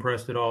 I'm not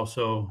impressed at all.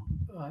 So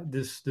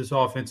this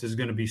offense is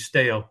going to be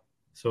stale.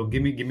 So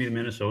give me the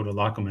Minnesota,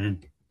 lock them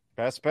in.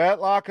 Best bet,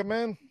 lock them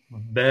in.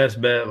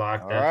 Best bet,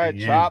 lock that. All right,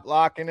 Chop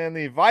locking in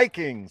the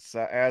Vikings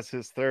as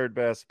his third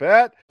best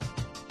bet.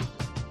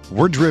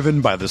 We're driven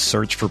by the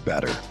search for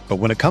better, but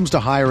when it comes to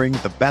hiring,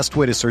 the best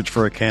way to search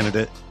for a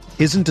candidate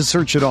isn't to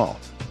search at all.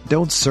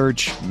 Don't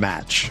search,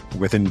 match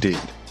with Indeed.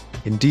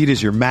 Indeed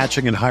is your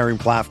matching and hiring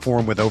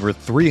platform with over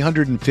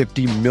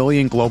 350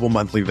 million global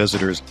monthly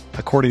visitors,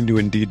 according to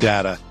Indeed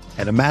data,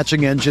 and a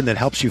matching engine that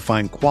helps you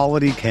find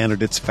quality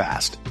candidates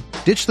fast.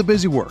 Ditch the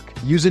busy work.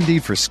 Use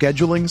Indeed for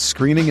scheduling,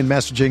 screening, and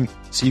messaging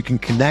so you can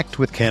connect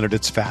with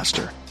candidates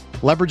faster.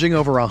 Leveraging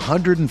over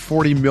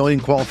 140 million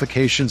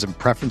qualifications and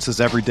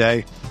preferences every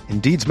day,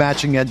 Indeed's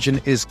matching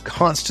engine is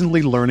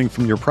constantly learning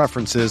from your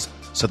preferences,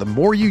 so the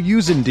more you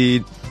use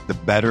Indeed, the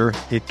better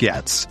it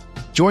gets.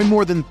 Join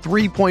more than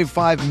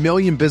 3.5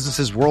 million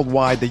businesses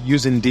worldwide that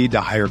use Indeed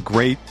to hire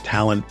great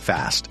talent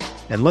fast.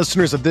 And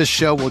listeners of this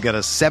show will get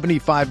a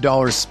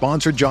 $75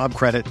 sponsored job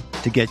credit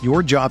to get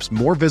your jobs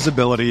more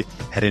visibility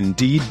at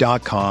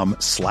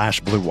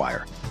Indeed.com/Blue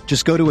Wire.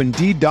 Just go to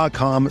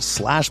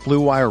Indeed.com/Blue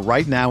Wire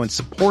right now and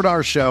support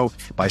our show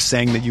by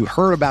saying that you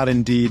heard about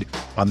Indeed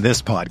on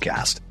this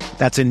podcast.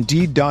 That's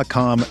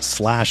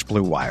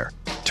Indeed.com/Blue Wire.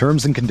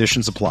 Terms and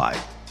conditions apply.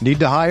 Need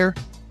to hire?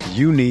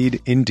 You need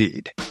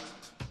Indeed.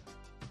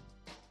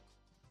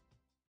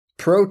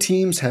 Pro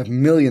teams have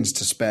millions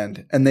to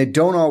spend, and they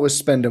don't always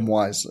spend them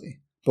wisely.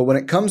 But when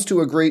it comes to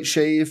a great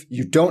shave,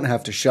 you don't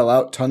have to shell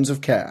out tons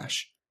of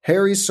cash.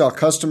 Harry's saw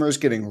customers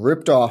getting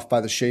ripped off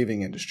by the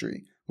shaving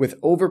industry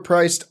with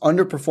overpriced,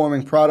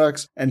 underperforming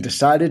products and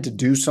decided to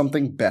do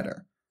something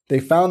better. They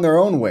found their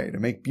own way to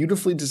make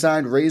beautifully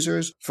designed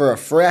razors for a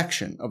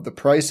fraction of the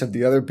price of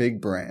the other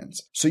big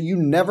brands, so you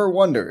never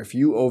wonder if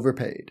you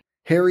overpaid.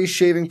 Harry's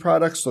shaving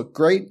products look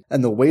great,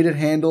 and the weighted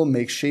handle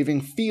makes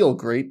shaving feel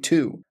great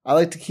too. I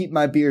like to keep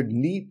my beard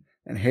neat,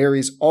 and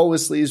Harry's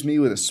always leaves me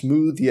with a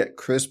smooth yet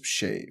crisp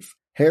shave.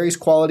 Harry's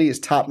quality is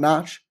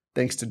top-notch,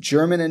 thanks to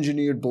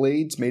German-engineered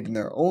blades made in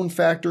their own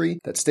factory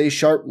that stay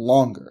sharp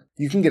longer.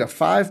 You can get a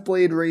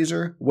 5-blade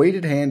razor,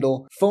 weighted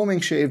handle,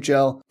 foaming shave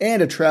gel,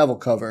 and a travel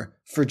cover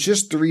for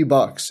just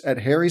 $3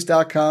 at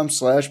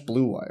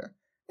harrys.com/Blue Wire.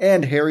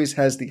 And Harry's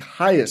has the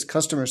highest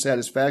customer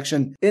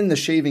satisfaction in the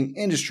shaving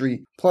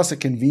industry, plus a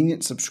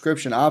convenient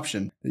subscription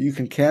option that you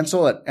can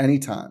cancel at any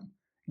time.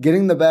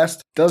 Getting the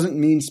best doesn't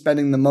mean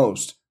spending the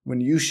most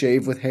when you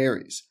shave with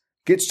Harry's.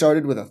 Get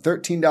started with a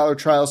 $13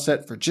 trial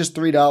set for just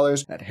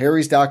 $3 at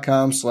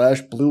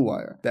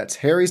harrys.com/bluewire. That's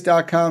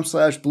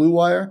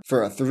harrys.com/bluewire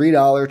for a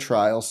 $3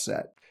 trial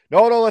set.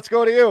 No, let's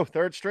go to you.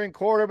 Third string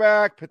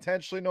quarterback,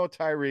 potentially no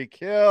Tyreek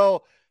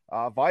Hill.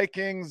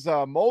 Vikings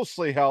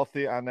mostly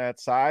healthy on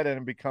that side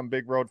and become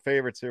big road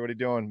favorites here. What are you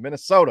doing?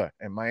 Minnesota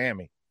and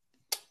Miami.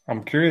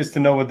 I'm curious to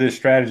know what this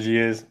strategy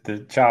is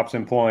that Chop's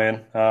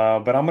employing,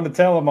 but I'm going to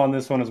tell him on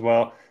this one as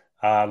well.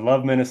 I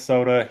love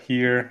Minnesota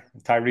here.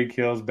 Tyreek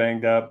Hill's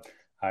banged up.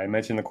 I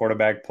mentioned the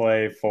quarterback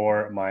play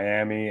for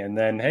Miami. And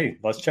then, hey,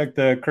 let's check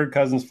the Kirk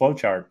Cousins flow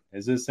chart.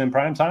 Is this in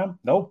prime time?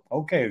 Nope.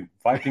 Okay.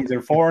 Vikings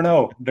are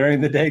 4-0 during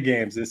the day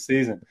games this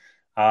season.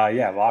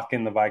 Lock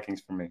in the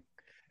Vikings for me.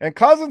 And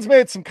Cousins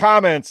made some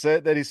comments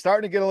that he's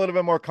starting to get a little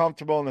bit more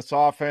comfortable in this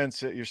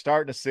offense. You're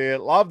starting to see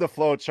it. Love the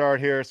flow chart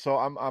here. So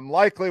I'm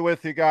likely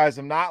with you guys.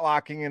 I'm not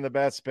locking in the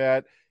best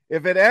bet.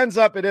 If it ends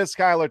up, it is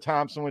Skylar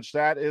Thompson, which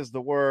that is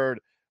the word.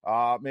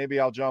 Maybe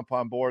I'll jump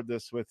on board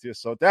this with you.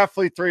 So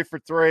definitely 3 for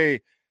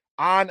 3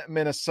 on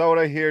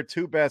Minnesota here.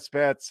 2 best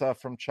bets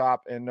from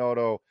Chop and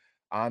Noto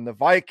on the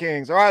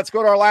Vikings. All right, let's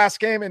go to our last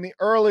game in the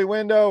early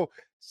window.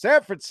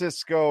 San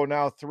Francisco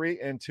now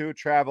 3-2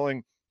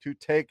 traveling to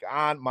take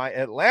on my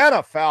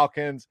Atlanta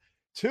Falcons.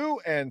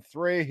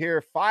 2-3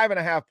 here,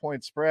 5.5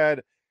 point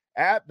spread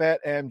at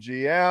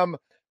BetMGM.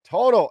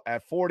 Total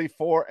at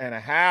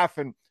 44.5.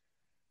 And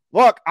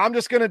look, I'm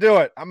just going to do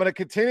it. I'm going to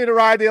continue to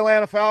ride the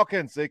Atlanta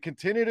Falcons. They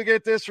continue to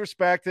get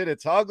disrespected.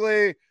 It's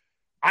ugly.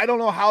 I don't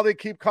know how they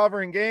keep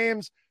covering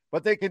games,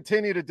 but they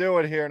continue to do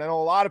it here. And I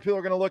know a lot of people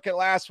are going to look at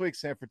last week.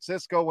 San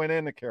Francisco went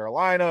into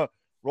Carolina,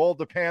 rolled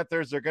the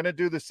Panthers. They're going to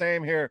do the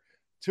same here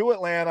to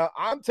Atlanta.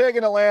 I'm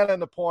taking Atlanta in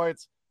the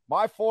points.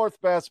 My 4th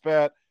best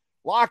bet,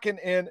 locking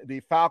in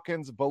the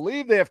Falcons.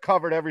 Believe they have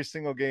covered every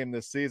single game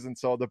this season.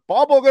 So the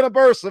bubble going to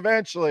burst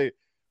eventually,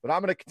 but I'm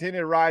going to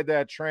continue to ride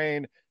that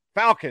train.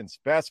 Falcons,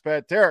 best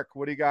bet. Derek,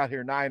 what do you got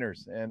here?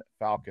 Niners and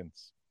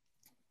Falcons.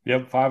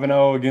 Yep,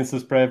 5-0 against the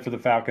spread for the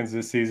Falcons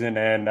this season.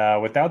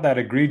 And without that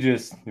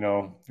egregious,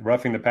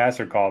 roughing the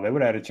passer call, they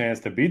would have had a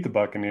chance to beat the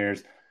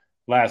Buccaneers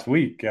last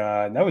week.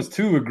 That was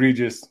 2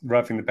 egregious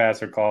roughing the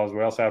passer calls.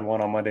 We also had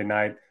one on Monday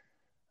night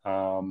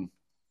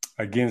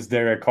against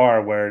Derek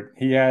Carr where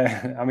he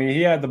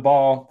had the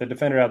ball, the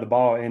defender had the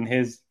ball in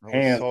his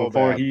hands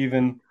before he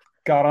even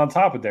got on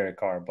top of Derek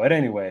Carr. But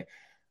anyway,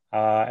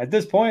 at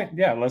this point,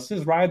 let's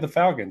just ride the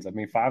Falcons.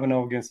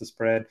 5-0 against the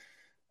spread.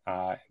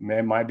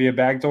 It might be a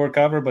backdoor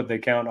cover, but they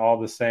count all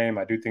the same.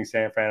 I do think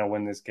San Fran will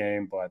win this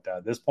game, but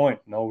at this point,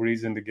 no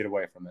reason to get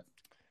away from it.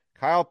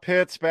 Kyle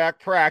Pitts back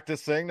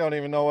practicing. Don't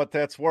even know what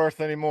that's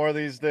worth anymore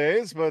these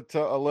days, but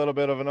a little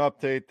bit of an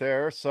update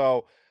there.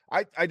 So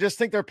I just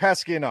think they're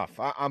pesky enough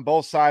on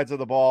both sides of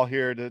the ball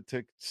here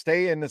to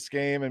stay in this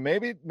game. And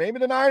maybe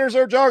the Niners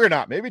are a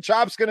juggernaut. Maybe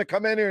Chop's going to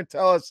come in here and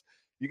tell us,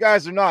 you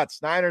guys are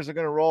nuts. Niners are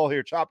going to roll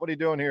here. Chop, what are you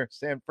doing here?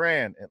 San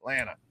Fran,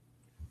 Atlanta.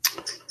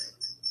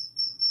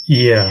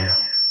 Yeah.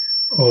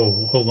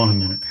 Oh, hold on a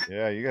minute.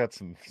 Yeah, you got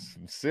some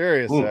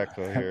serious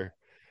echo here.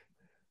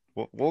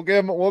 We'll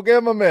give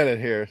him a minute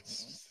here.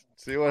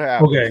 See what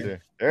happens. Okay.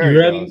 Here. There you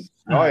ready? Goes.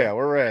 Oh yeah,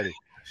 we're ready.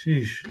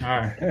 Sheesh. All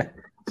right.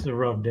 It's a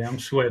rough day. I'm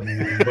sweating,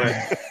 man.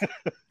 But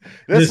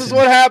this is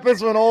what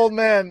happens when old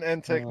men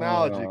and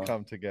technology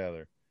come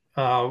together.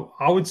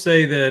 I would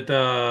say that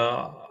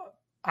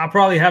I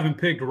probably haven't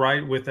picked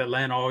right with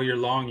Atlanta all year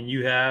long, and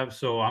you have.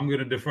 So I'm going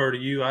to defer to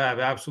you. I have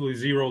absolutely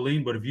zero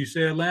lean. But if you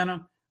say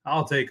Atlanta,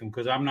 I'll take them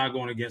because I'm not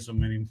going against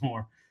them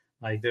anymore.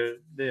 Like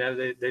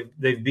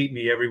they've beat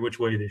me every which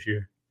way this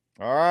year.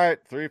 All right,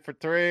 3 for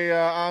 3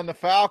 on the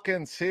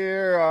Falcons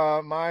here.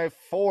 My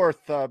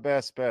 4th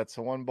best bet.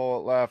 So 1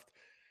 bullet left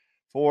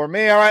for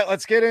me. All right,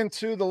 let's get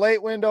into the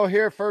late window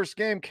here. First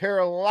game,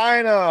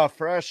 Carolina,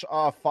 fresh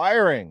off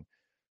firing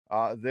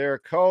their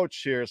coach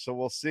here. So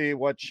we'll see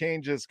what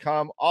changes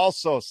come.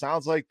 Also,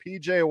 sounds like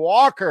PJ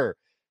Walker,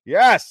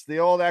 yes, the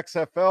old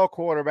XFL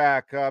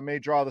quarterback, may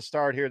draw the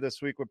start here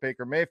this week with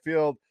Baker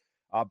Mayfield.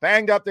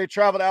 Banged up, they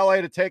traveled to LA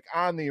to take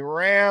on the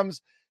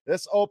Rams.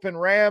 This open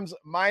Rams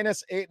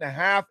minus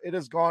 8.5. It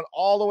has gone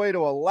all the way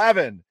to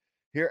 11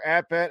 here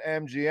at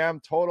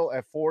BetMGM. Total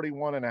at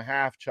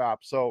 41.5,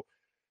 Chop. So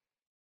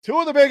 2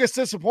 of the biggest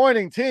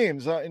disappointing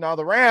teams.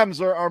 The Rams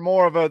are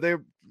more of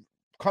they're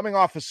coming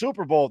off a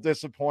Super Bowl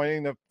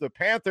disappointing. The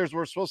Panthers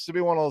were supposed to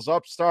be one of those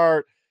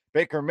upstart.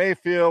 Baker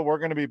Mayfield, we're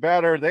going to be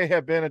better. They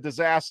have been a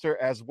disaster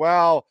as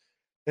well.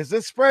 Is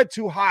this spread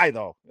too high,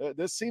 though?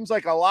 This seems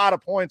like a lot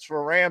of points for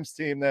a Rams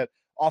team that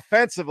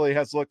offensively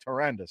has looked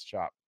horrendous,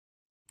 Chop.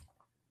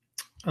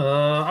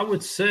 I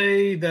would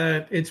say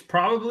that it's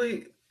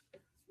probably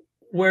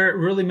where it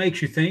really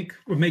makes you think.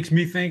 What makes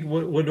me think,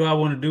 what do I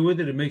want to do with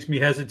it? It makes me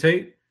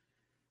hesitate.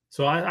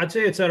 So I'd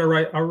say it's at the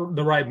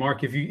right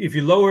mark. If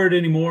you lower it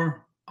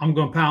anymore, I'm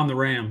going to pound the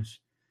Rams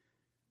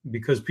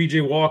because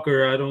PJ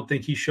Walker, I don't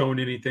think he's shown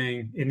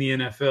anything in the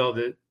NFL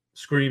that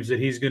screams that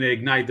he's going to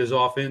ignite this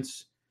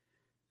offense.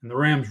 And the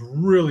Rams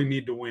really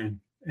need to win.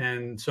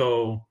 And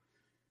so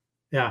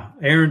Yeah,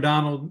 Aaron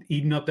Donald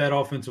eating up that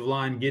offensive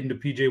line, getting to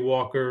P.J.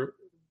 Walker.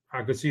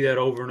 I could see that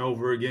over and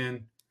over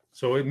again.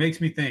 So it makes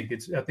me think.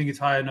 I think it's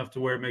high enough to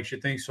where it makes you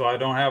think. So I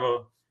don't have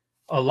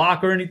a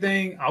lock or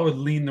anything. I would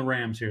lean the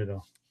Rams here,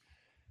 though.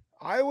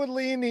 I would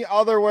lean the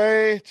other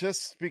way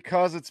just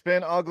because it's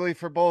been ugly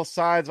for both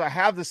sides. I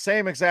have the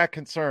same exact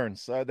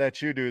concerns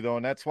that you do, though,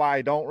 and that's why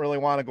I don't really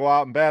want to go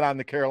out and bet on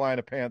the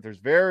Carolina Panthers.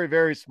 Very,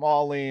 very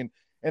small lean,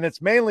 and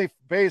it's mainly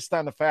based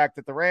on the fact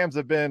that the Rams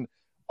have been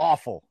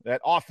awful.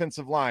 That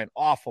offensive line,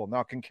 awful.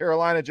 Now, can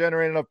Carolina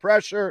generate enough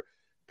pressure?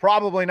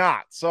 Probably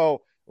not.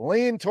 So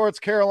lean towards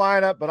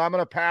Carolina, but I'm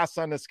going to pass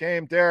on this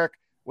game. Derek,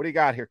 what do you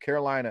got here,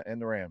 Carolina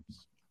and the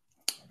Rams?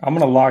 I'm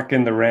going to lock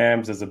in the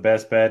Rams as a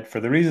best bet for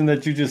the reason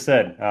that you just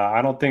said.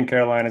 I don't think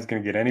Carolina is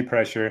going to get any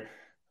pressure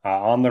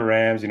on the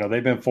Rams. You know,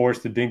 they've been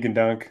forced to dink and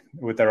dunk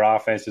with their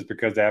offense just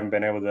because they haven't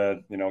been able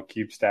to,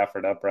 keep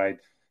Stafford upright.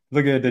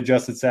 Look at the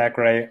adjusted sack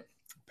rate.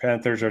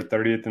 Panthers are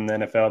 30th in the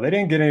NFL. They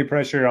didn't get any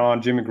pressure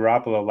on Jimmy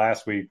Garoppolo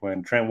last week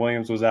when Trent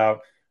Williams was out.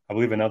 I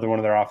believe another one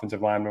of their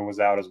offensive linemen was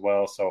out as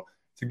well. So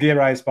it's a get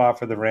right spot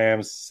for the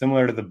Rams,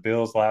 similar to the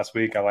Bills last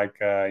week. I like,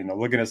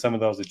 looking at some of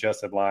those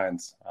adjusted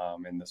lines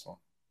in this one.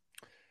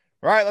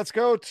 All right, let's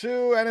go to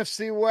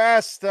NFC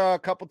West. A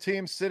couple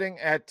teams sitting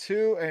at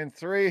 2 and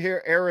 3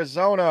 here.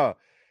 Arizona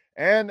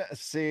and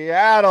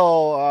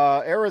Seattle.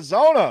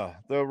 Arizona,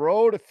 the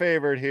road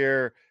favorite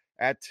here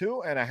at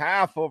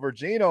 2.5 over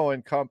Geno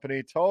and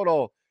company.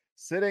 Total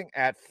sitting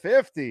at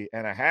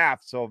 50.5.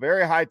 So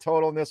very high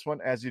total in this one,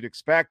 as you'd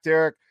expect,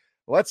 Derek.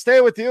 Let's stay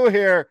with you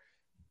here.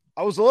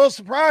 I was a little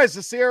surprised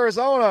to see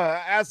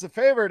Arizona as the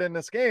favorite in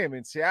this game. I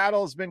mean,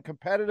 Seattle has been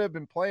competitive,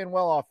 been playing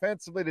well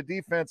offensively. The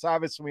defense,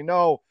 obviously, we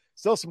know.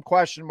 Still some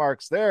question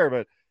marks there,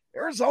 but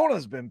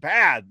Arizona's been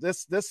bad.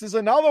 This is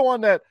another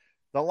one that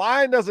the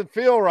line doesn't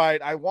feel right.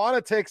 I want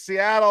to take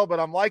Seattle, but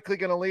I'm likely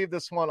going to leave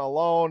this one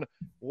alone.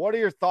 What are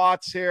your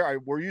thoughts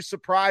here? Were you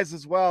surprised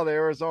as well that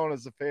Arizona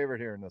is the favorite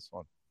here in this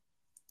one?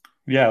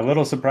 Yeah, a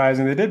little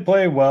surprising. They did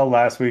play well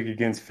last week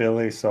against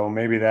Philly, so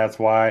maybe that's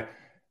why.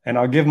 And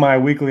I'll give my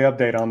weekly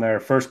update on their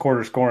first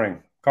quarter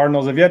scoring.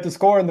 Cardinals have yet to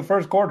score in the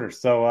first quarter,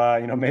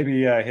 so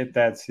maybe hit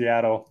that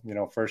Seattle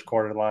first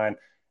quarter line.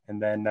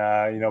 And then,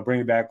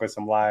 bring it back with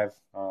some live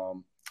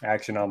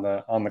action on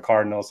the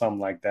Cardinals, something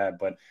like that.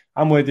 But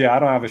I'm with you. I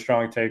don't have a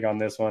strong take on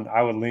this one.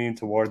 I would lean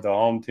toward the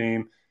home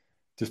team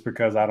just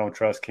because I don't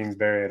trust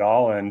Kingsbury at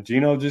all. And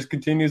Geno just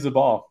continues the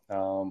ball.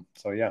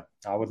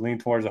 I would lean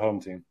towards the home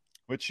team.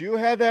 Which you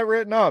had that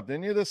written up,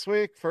 didn't you, this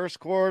week? First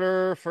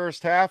quarter,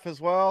 first half as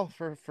well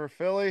for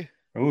Philly?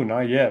 Oh,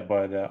 not yet,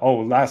 but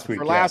last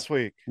week. Last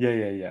week.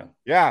 Yeah.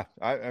 Yeah,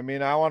 I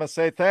mean, I want to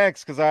say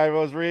thanks because I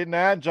was reading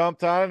that,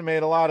 jumped on it, and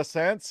made a lot of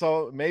sense.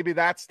 So maybe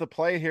that's the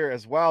play here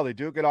as well. They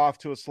do get off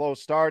to a slow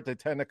start. They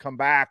tend to come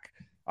back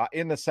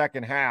in the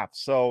second half.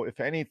 So if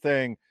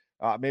anything,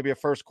 maybe a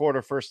first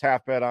quarter, first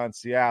half bet on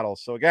Seattle.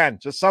 So again,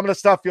 just some of the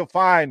stuff you'll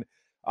find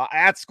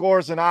at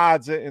Scores and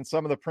Odds in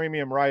some of the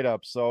premium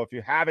write-ups. So if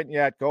you haven't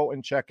yet, go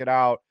and check it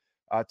out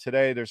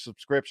today. There's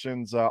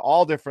subscriptions,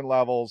 all different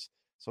levels.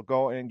 So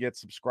go and get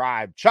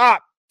subscribed.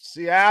 Chop,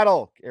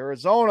 Seattle,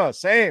 Arizona,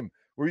 same.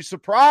 Were you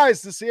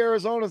surprised to see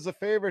Arizona as a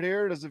favorite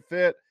here? Does it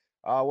fit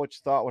what you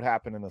thought would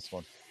happen in this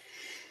one?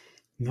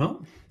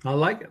 No, I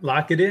like it.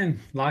 Lock it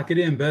in. Lock it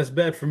in. Best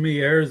bet for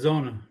me,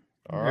 Arizona.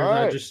 All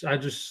right. I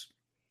just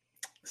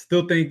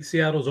still think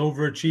Seattle's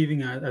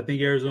overachieving. I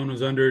think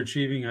Arizona's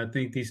underachieving. I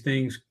think these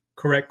things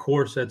correct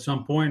course at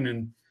some point,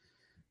 and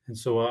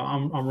so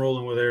I'm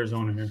rolling with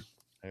Arizona here.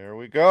 There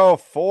we go.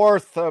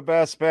 Fourth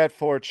best bet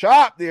for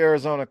Chop, the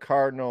Arizona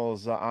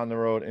Cardinals on the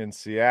road in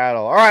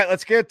Seattle. All right,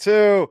 let's get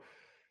to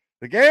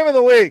the game of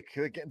the week,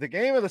 the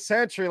game of the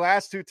century.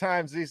 Last two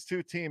times these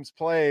two teams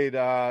played,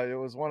 it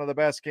was one of the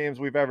best games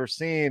we've ever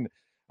seen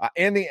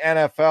in the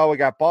NFL. We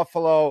got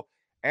Buffalo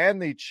and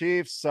the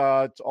Chiefs.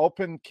 It's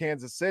open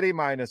Kansas City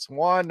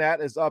 -1. That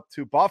is up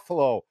to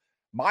Buffalo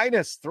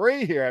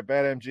 -3 here at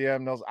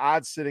BetMGM. Those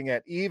odds sitting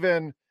at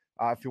even.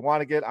 If you want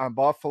to get on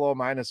Buffalo,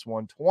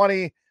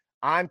 -120.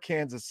 On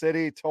Kansas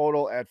City,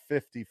 total at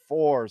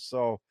 54.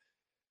 So,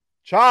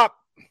 Chop,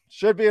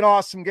 should be an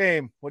awesome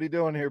game. What are you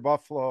doing here,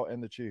 Buffalo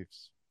and the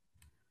Chiefs?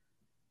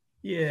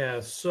 Yeah,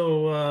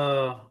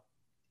 so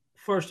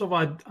first of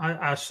all,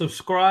 I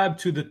subscribe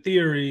to the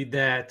theory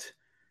that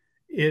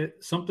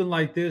something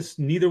like this,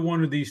 neither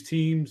one of these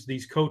teams,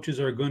 these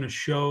coaches are going to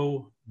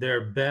show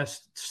their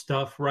best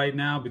stuff right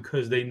now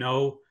because they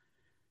know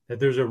that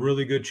there's a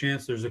really good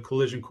chance there's a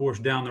collision course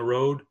down the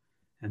road.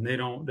 And they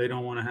don't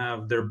want to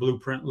have their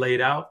blueprint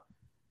laid out.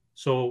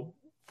 So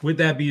with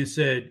that being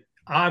said,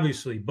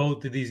 obviously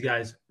both of these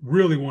guys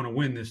really want to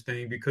win this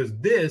thing because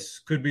this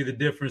could be the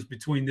difference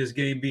between this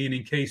game being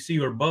in KC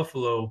or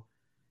Buffalo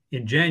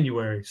in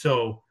January.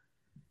 So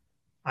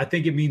I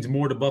think it means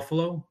more to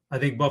Buffalo. I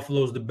think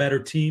Buffalo's the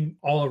better team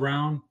all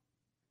around.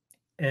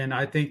 And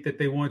I think that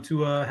they want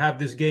to have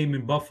this game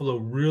in Buffalo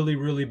really,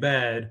 really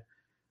bad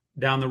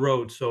down the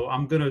road. So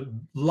I'm going to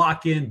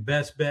lock in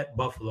best bet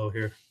Buffalo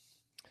here.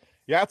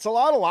 Yeah, it's a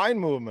lot of line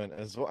movement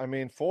as well. I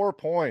mean, 4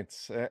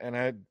 points. And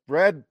I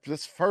read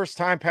this first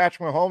time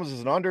Patrick Mahomes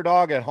is an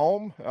underdog at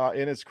home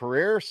in his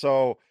career.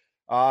 So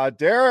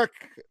Derek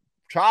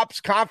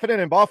Chop's confident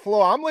in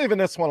Buffalo. I'm leaving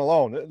this one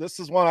alone. This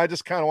is one I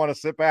just kind of want to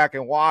sit back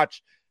and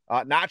watch.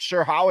 Not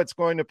sure how it's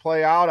going to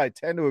play out. I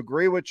tend to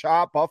agree with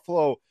Chop.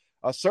 Buffalo,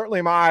 certainly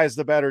in my eyes,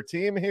 the better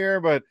team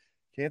here, but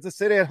Kansas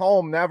City at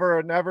home, never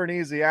an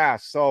easy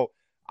ask. So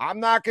I'm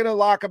not going to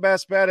lock a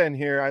best bet in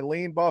here. I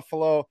lean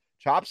Buffalo.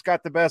 Chop's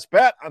got the best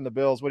bet on the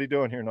Bills. What are you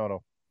doing here,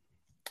 Noto?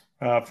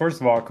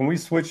 First of all, can we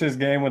switch this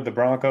game with the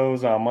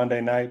Broncos on Monday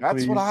night,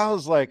 That's please? what I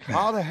was like.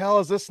 How the hell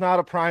is this not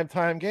a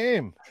primetime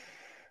game?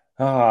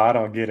 Oh, I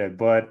don't get it.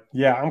 But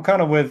yeah, I'm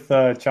kind of with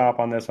Chop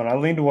on this one. I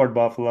lean toward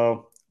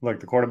Buffalo. Look,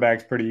 the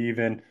quarterback's pretty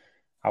even.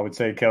 I would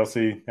say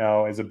Kelsey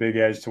is a big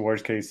edge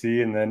towards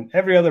KC. And then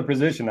every other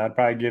position, I'd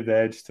probably give the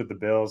edge to the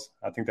Bills.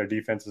 I think their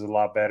defense is a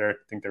lot better. I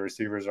think their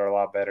receivers are a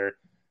lot better.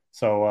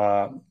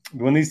 So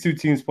when these two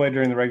teams played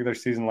during the regular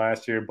season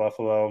last year,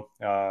 Buffalo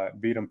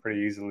beat them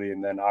pretty easily.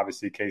 And then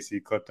obviously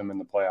KC clipped them in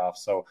the playoffs.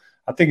 So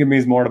I think it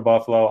means more to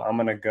Buffalo. I'm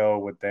going to go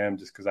with them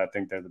just because I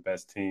think they're the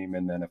best team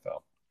in the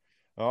NFL.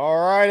 All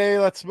righty,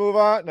 let's move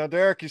on. Now,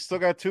 Derek, you still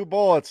got 2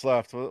 bullets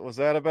left. Was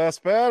that a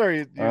best bet, or are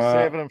you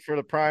saving them for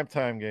the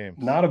primetime games?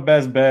 Not a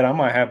best bet. I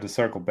might have to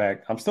circle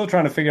back. I'm still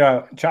trying to figure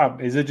out,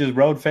 Chop, is it just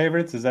road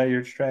favorites? Is that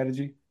your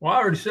strategy? Well, I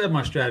already said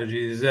my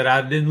strategy is that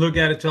I didn't look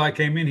at it till I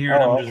came in here,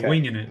 and I'm just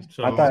winging it.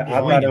 So I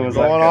thought it was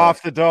going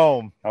off the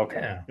dome. Okay,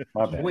 yeah,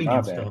 my bad.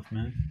 winging stuff,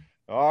 man.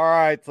 All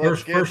right,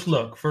 first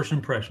look, first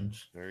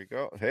impressions. There you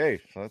go. Hey,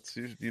 that's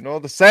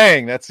the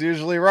saying. That's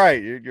usually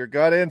right. Your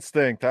gut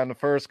instinct on the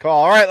first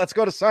call. All right, let's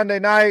go to Sunday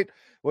night.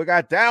 We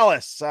got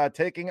Dallas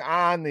taking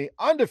on the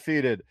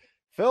undefeated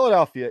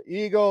Philadelphia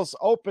Eagles.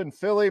 Open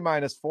Philly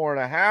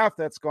 -4.5.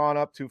 That's gone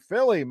up to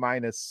Philly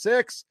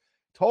 -6.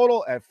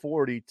 Total at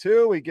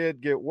 42. We did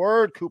get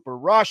word Cooper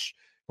Rush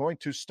going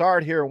to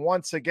start here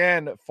once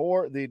again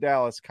for the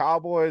Dallas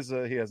Cowboys.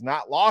 He has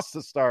not lost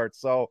the start,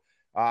 so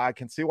I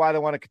can see why they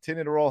want to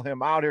continue to roll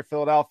him out here.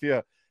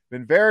 Philadelphia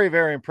been very,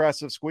 very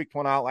impressive. Squeaked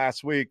one out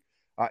last week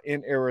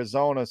in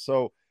Arizona.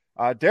 So,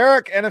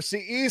 Derek, NFC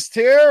East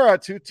here,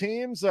 2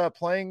 teams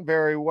playing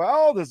very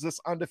well. Does this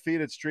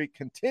undefeated streak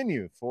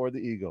continue for the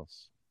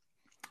Eagles?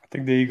 I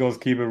think the Eagles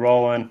keep it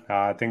rolling.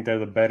 I think they're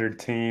the better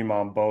team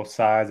on both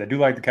sides. I do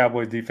like the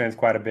Cowboys defense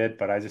quite a bit,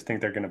 but I just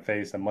think they're going to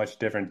face a much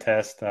different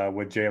test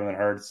with Jalen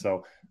Hurts.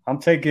 So I'm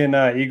taking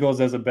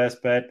Eagles as a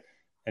best bet.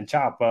 And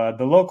Chop,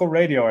 the local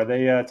radio, are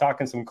they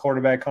talking some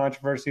quarterback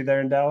controversy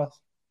there in Dallas?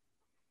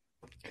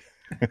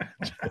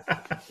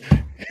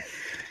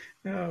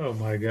 Oh,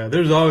 my God.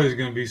 There's always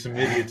going to be some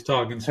idiots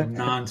talking some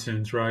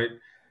nonsense, right?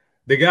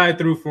 The guy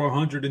threw for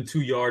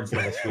 102 yards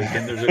last week,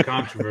 and there's a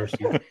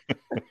controversy.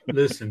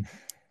 Listen,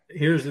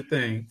 here's the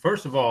thing.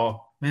 First of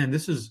all, man,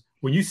 this is –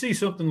 when you see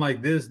something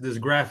like this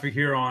graphic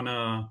here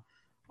on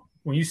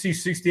when you see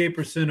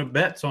 68% of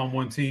bets on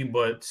one team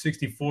but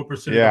 64%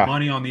 of the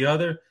money on the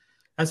other –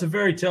 that's a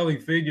very telling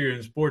figure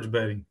in sports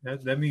betting.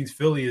 That means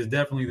Philly is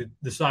definitely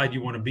the side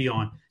you want to be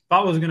on. If I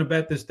was going to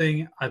bet this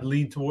thing, I'd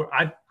lean toward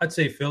 – I'd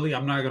say Philly.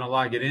 I'm not going to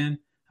lock it in.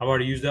 I've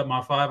already used up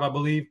my 5, I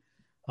believe.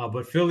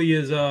 But Philly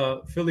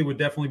would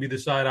definitely be the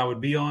side I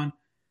would be on.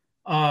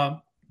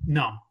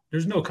 No,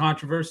 there's no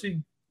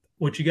controversy.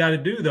 What you got to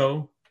do,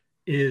 though,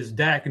 is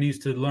Dak needs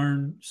to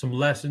learn some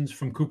lessons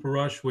from Cooper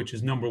Rush, which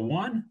is number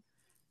 1,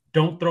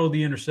 don't throw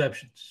the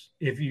interceptions.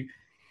 If you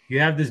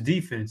have this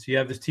defense, you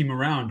have this team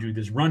around you,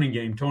 this running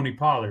game, Tony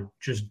Pollard,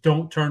 just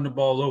don't turn the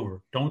ball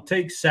over. Don't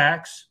take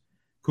sacks.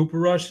 Cooper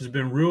Rush has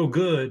been real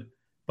good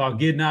about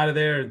getting out of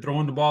there and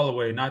throwing the ball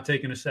away, not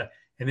taking a sack.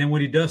 And then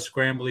when he does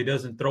scramble, he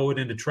doesn't throw it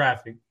into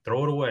traffic.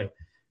 Throw it away.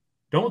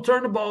 Don't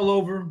turn the ball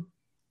over.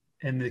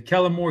 And the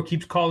Kellen Moore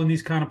keeps calling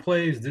these kind of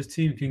plays. This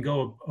team can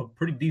go a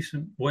pretty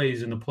decent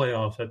ways in the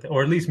playoffs,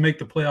 or at least make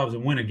the playoffs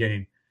and win a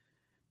game.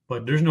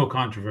 But there's no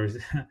controversy.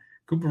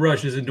 Cooper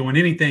Rush isn't doing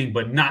anything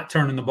but not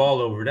turning the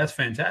ball over. That's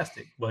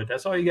fantastic. But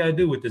that's all you got to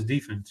do with this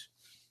defense.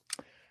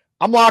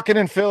 I'm locking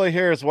in Philly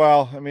here as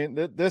well. I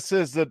mean, this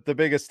is the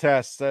biggest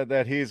test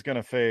that he's going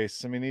to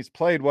face. I mean, he's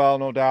played well,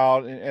 no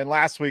doubt. And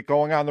last week,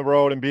 going on the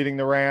road and beating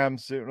the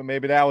Rams,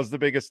 maybe that was the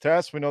biggest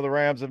test. We know the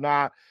Rams have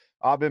not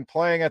been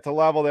playing at the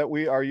level that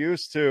we are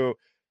used to.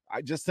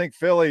 I just think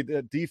Philly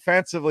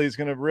defensively is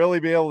going to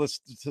really be able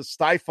to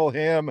stifle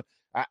him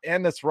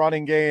and this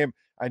running game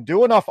and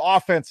do enough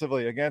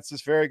offensively against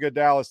this very good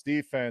Dallas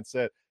defense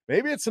that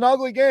maybe it's an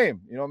ugly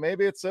game.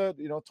 Maybe it's a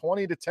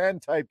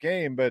 20-10 type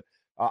game, but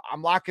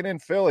I'm locking in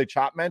Philly.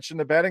 Chop mentioned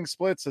the betting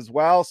splits as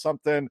well,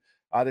 something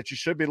that you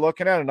should be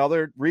looking at.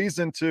 Another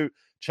reason to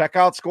check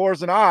out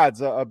scores and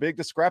odds, a big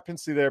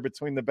discrepancy there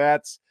between the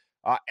bets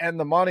and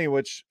the money,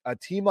 which a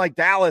team like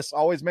Dallas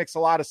always makes a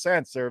lot of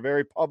sense. They're a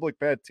very public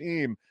bet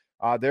team.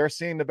 They're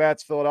seeing the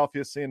bets.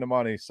 Philadelphia's seeing the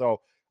money.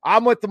 So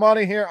I'm with the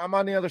money here. I'm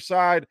on the other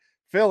side.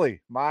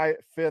 Philly, my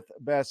 5th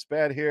best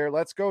bet here.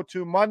 Let's go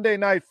to Monday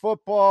Night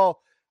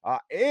Football,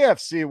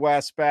 AFC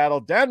West battle.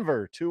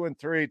 Denver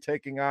 2-3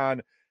 taking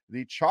on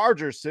the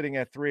Chargers sitting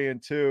at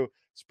 3-2.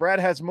 Spread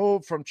has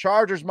moved from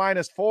Chargers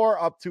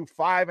 -4 up to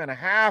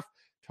 5.5.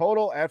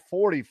 Total at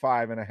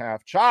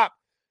 45.5. Chop,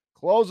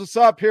 close us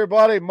up here,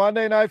 buddy.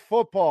 Monday Night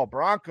Football,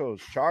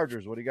 Broncos,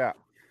 Chargers. What do you got?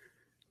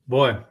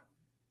 Boy,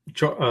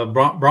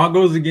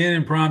 Broncos again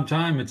in prime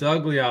time. It's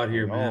ugly out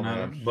here,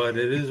 man. But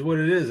it is what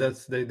it is.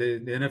 That's the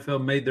NFL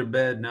made their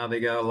bed. Now they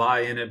got to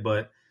lie in it.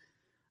 But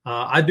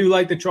I do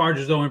like the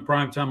Chargers though in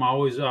prime time. I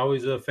always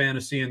a fan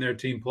of seeing their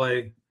team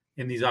play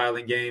in these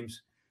island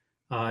games.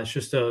 It's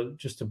just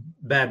a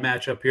bad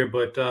matchup here,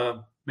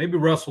 but maybe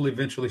Russell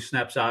eventually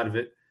snaps out of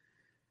it.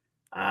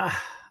 I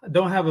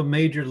don't have a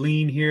major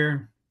lean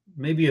here.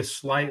 Maybe a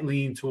slight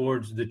lean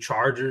towards the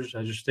Chargers.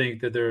 I just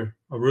think that they're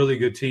a really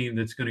good team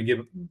that's going to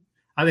give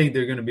 – I think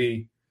they're going to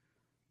be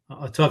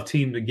a tough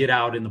team to get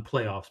out in the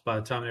playoffs by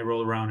the time they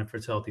roll around if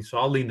it's healthy. So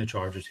I'll lean the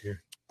Chargers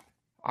here.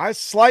 I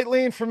slight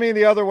lean for me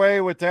the other way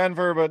with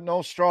Denver, but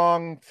no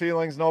strong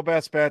feelings, no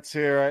best bets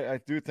here. I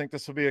do think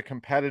this will be a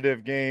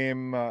competitive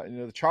game.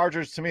 The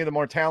Chargers, to me, the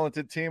more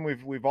talented team.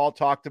 We've all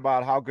talked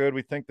about how good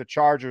we think the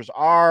Chargers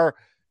are.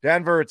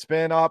 Denver, it's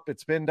been up,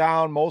 it's been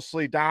down,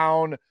 mostly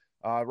down.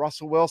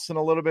 Russell Wilson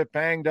a little bit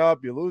banged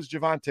up. You lose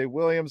Javonte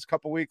Williams a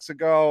couple weeks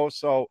ago.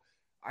 So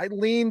I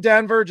lean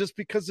Denver just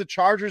because the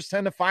Chargers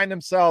tend to find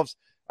themselves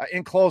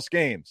in close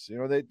games.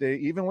 They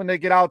even when they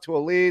get out to a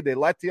lead, they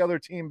let the other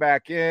team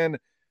back in.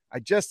 I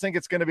just think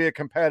it's going to be a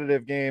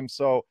competitive game.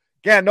 So,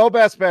 again, no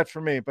best bet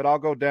for me, but I'll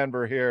go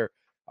Denver here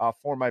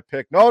for my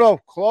pick. Noto,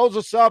 close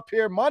us up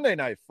here. Monday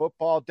Night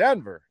Football,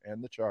 Denver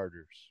and the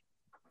Chargers.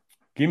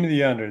 Give me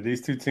the under.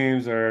 These two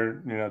teams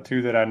are,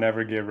 two that I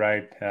never get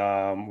right.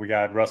 We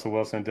got Russell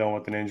Wilson dealing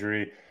with an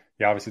injury.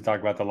 You obviously talk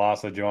about the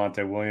loss of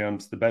Javonte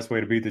Williams. The best way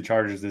to beat the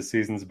Chargers this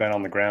season has been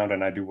on the ground,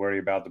 and I do worry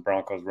about the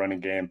Broncos running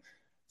game.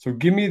 So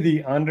give me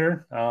the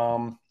under.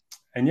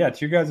 And yeah,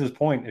 to you guys'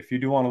 point, if you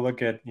do want to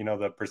look at,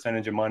 the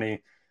percentage of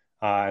money,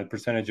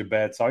 percentage of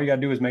bets, all you got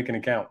to do is make an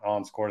account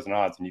on Scores and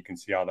Odds, and you can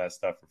see all that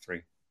stuff for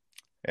free.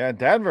 Yeah,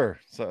 Denver,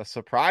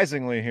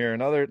 surprisingly here,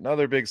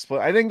 another big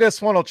split. I think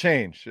this one will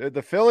change.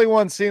 The Philly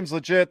one seems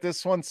legit.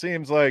 This one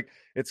seems like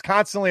it's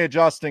constantly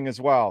adjusting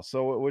as well,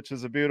 so which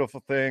is a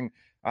beautiful thing.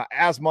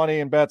 As money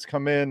and bets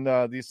come in,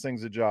 these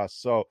things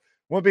adjust. So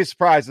wouldn't be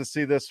surprised to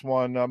see this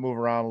one move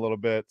around a little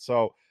bit.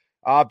 So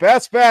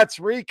best bets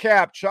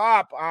recap,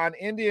 Chop on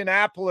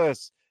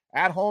Indianapolis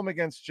at home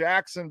against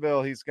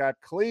Jacksonville. He's got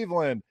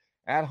Cleveland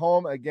at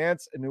home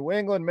against New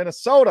England,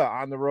 Minnesota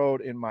on the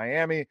road in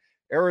Miami,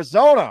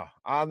 Arizona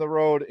on the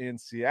road in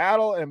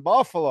Seattle, and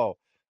Buffalo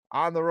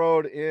on the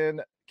road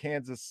in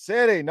Kansas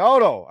City.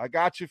 Noto, I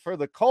got you for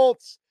the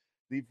Colts,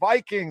 the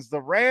Vikings, the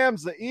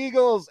Rams, the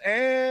Eagles,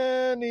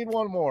 and need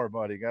one more,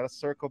 buddy. Got to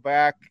circle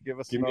back.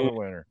 Give us another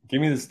winner. Give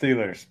me the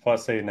Steelers,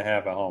 +8.5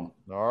 at home.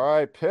 All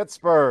right,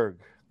 Pittsburgh,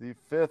 the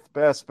fifth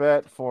best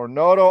bet for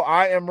Noto.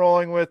 I am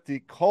rolling with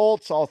the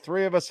Colts. All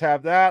three of us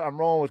have that. I'm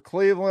rolling with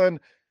Cleveland.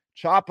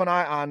 Chop and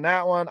I on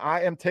that one.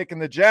 I am taking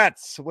the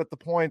Jets with the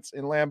points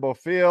in Lambeau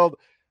Field.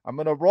 I'm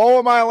going to roll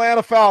with my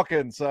Atlanta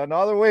Falcons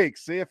another week,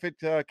 see if it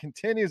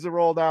continues to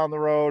roll down the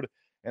road.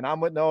 And I'm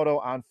with Noto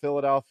on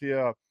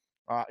Philadelphia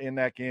in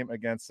that game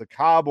against the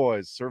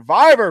Cowboys.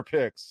 Survivor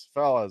picks,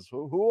 fellas.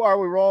 Who are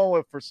we rolling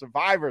with for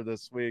Survivor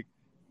this week?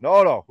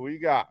 Noto, who you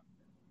got?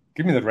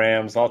 Give me the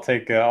Rams. I'll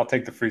take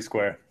the free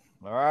square.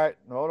 All right,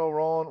 Noto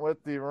rolling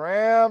with the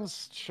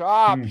Rams.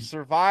 Chop,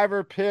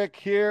 Survivor pick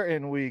here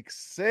in week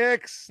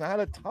 6. Not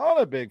a ton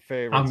of big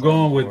favorites. I'm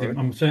going with him.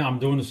 I'm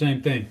doing the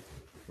same thing.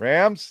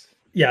 Rams?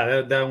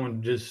 Yeah, that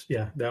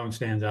one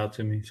stands out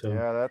to me. So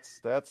yeah,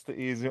 that's the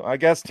easy one. I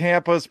guess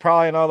Tampa's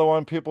probably another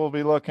one people will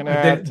be looking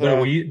at.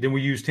 Did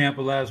we use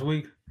Tampa last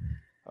week?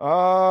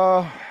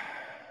 I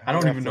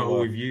don't even know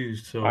who we've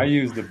used. So I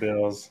used the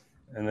Bills,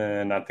 and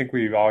then I think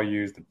we've all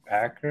used the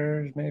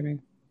Packers, maybe.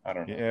 I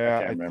don't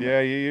know.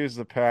 Yeah, you use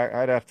the Pack.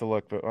 I'd have to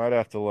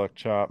look,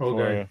 Chop.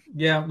 Okay.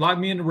 Yeah, lock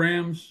me in the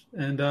Rams,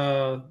 and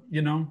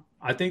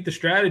I think the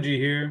strategy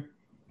here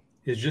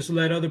is just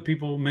let other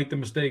people make the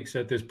mistakes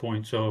at this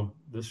point. So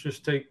let's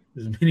just take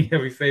as many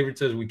heavy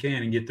favorites as we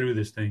can and get through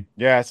this thing.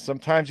 Yeah,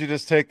 sometimes you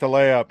just take the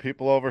layup.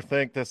 People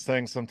overthink this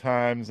thing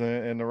sometimes,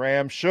 and the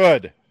Rams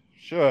should,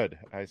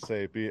 I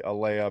say, be a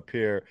layup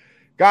here.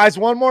 Guys,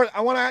 one more.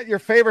 I want to add your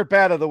favorite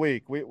bet of the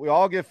week. We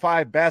all get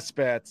 5 best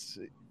bets.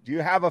 Do you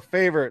have a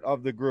favorite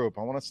of the group?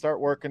 I want to start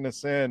working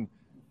this in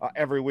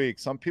every week.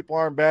 Some people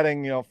aren't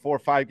betting, 4 or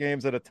 5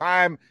 games at a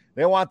time.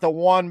 They want the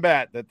one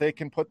bet that they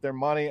can put their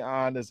money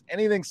on. Does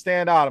anything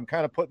stand out? I'm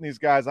kind of putting these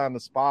guys on the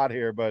spot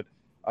here, but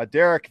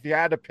Derek, if you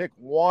had to pick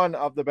one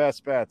of the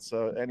best bets,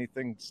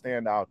 anything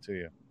stand out to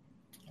you?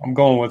 I'm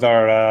going with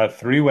our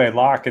 3-way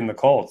lock in the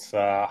Colts.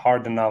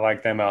 Hard to not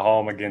like them at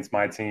home against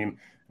my team.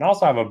 And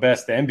also have a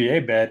best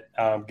NBA bet.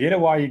 Get it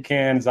while you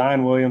can.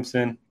 Zion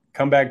Williamson,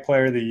 comeback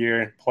player of the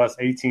year, plus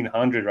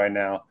 1,800 right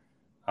now.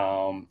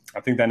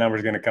 I think that number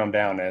is going to come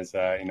down as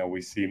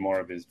we see more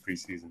of his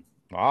preseason.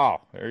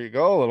 Wow, there you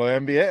go, a little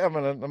NBA.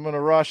 I'm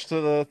gonna rush to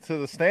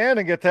the stand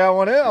and get that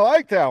one in. I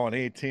like that one,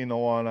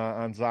 18-1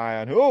 on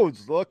Zion,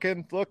 who's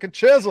looking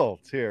chiseled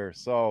here.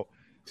 So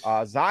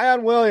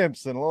Zion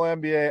Williamson, a little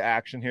NBA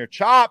action here.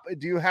 Chop,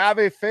 do you have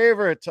a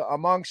favorite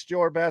amongst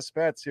your best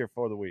bets here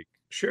for the week?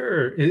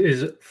 Sure.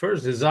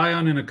 Is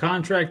Zion in a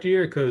contract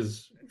year?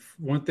 Because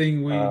one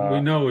thing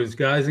we know is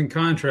guys in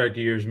contract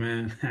years,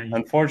 man.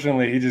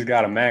 Unfortunately, he just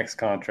got a max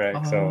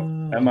contract,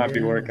 so that might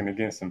be working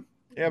against him.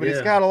 Yeah, but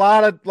he's got a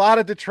lot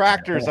of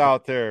detractors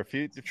out there. If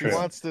he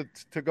wants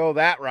to go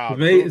that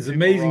route, it's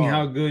amazing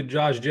how good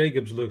Josh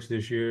Jacobs looks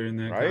this year in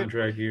that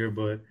contract year.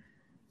 But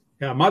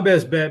yeah, my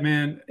best bet,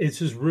 man.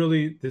 This is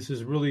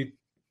really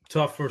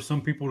tough for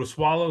some people to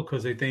swallow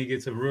because they think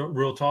it's a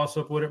real toss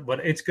up with it. But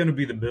it's going to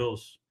be the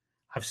Bills.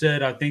 I've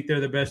said I think they're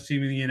the best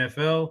team in the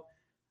NFL.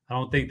 I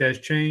don't think that's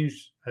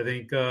changed. I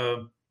think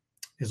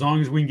as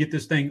long as we can get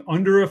this thing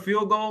under a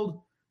field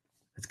goal,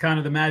 it's kind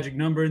of the magic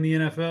number in the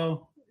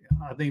NFL.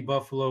 I think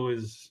Buffalo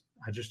is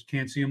 – I just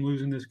can't see them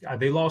losing this.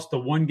 They lost the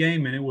one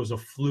game, and it was a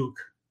fluke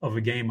of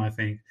a game, I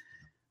think.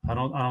 I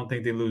don't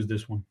think they lose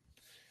this one.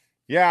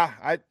 Yeah,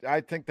 I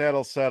think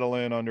that'll settle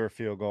in under a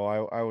field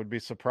goal. I would be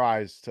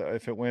surprised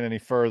if it went any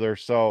further.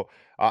 So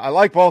I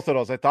like both of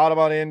those. I thought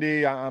about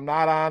Indy. I'm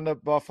not on the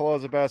Buffalo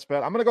as a best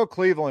bet. I'm going to go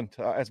Cleveland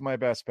as my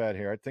best bet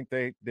here. I think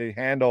they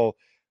handle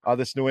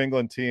this New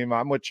England team.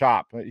 I'm with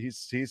Chop.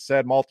 He's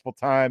said multiple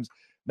times,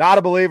 not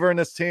a believer in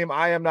this team.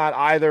 I am not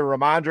either.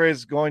 Ramondre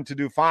is going to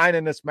do fine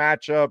in this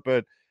matchup,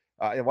 but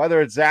whether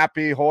it's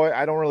Zappy, Hoy,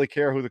 I don't really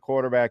care who the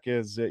quarterback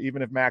is.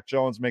 Even if Mac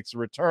Jones makes a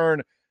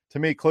return, to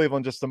me,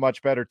 Cleveland just a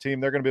much better team.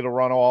 They're going to be able to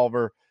run all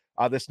over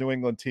this New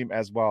England team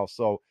as well.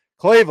 So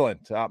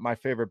Cleveland, my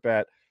favorite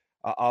bet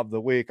of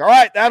the week. All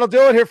right, that'll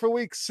do it here for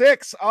week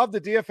 6 of the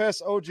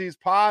DFS OGs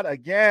pod.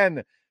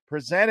 Again,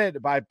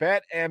 presented by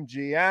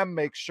BetMGM.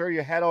 Make sure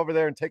you head over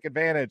there and take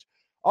advantage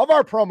of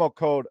our promo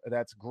code.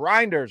 That's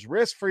Grinders.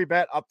 Risk-free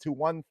bet up to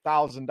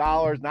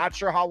 $1,000. Not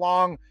sure how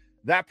long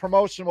that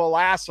promotion will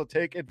last, so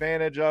take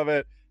advantage of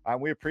it.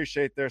 We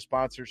appreciate their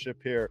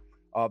sponsorship here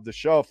of the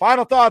show.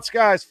 Final thoughts,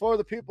 guys, for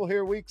the people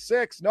here, week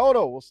 6.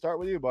 Noto, we'll start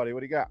with you, buddy. What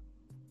do you got?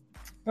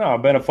 Oh,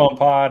 been a fun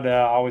pod.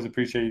 Always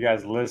appreciate you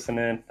guys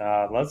listening.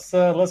 Let's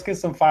get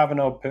some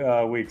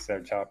 5-0 weeks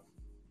there, Chop.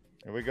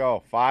 Here we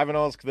go.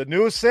 5-0, the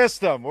new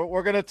system.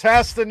 We're going to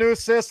test the new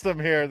system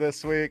here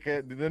this week.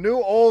 The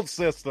new old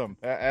system,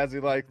 as he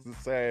likes to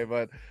say.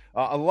 But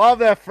I love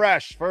that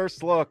fresh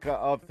first look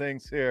of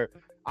things here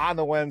on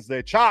the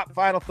Wednesday. Chop,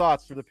 final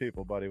thoughts for the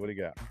people, buddy. What do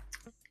you got?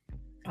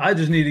 I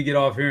just need to get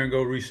off here and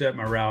go reset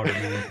my router,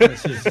 man.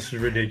 This is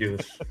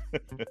ridiculous.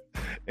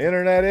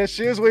 Internet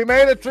issues. We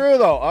made it through,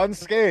 though,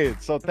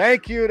 unscathed. So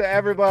thank you to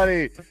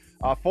everybody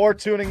for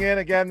tuning in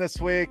again this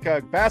week.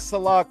 Best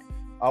of luck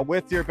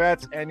with your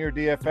bets and your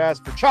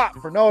DFS. For Chop,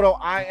 for Noto,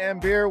 I am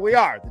Beer. We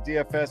are the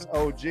DFS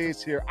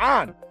OGs here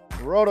on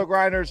the Roto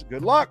Grinders.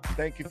 Good luck.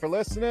 Thank you for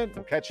listening.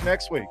 We'll catch you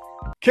next week.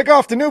 Kick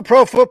off the new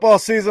pro football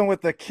season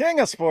with the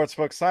king of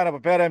sportsbooks. Sign up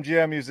at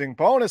BetMGM using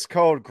bonus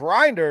code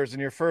GRINDERS,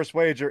 and your first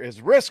wager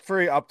is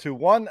risk-free up to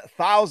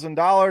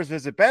 $1,000.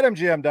 Visit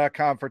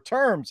BetMGM.com for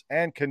terms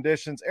and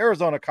conditions.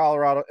 Arizona,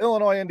 Colorado,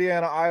 Illinois,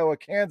 Indiana, Iowa,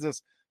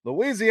 Kansas,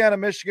 Louisiana,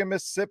 Michigan,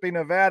 Mississippi,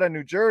 Nevada,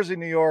 New Jersey,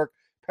 New York,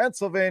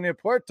 Pennsylvania,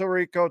 Puerto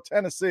Rico,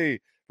 Tennessee,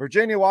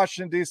 Virginia,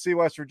 Washington, D.C.,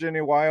 West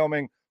Virginia,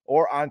 Wyoming,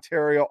 or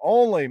Ontario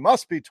only.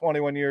 Must be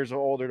 21 years or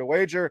older to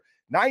wager.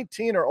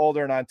 19 or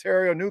older in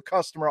Ontario. New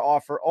customer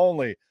offer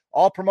only.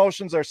 All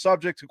promotions are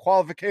subject to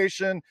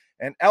qualification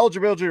and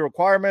eligibility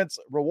requirements.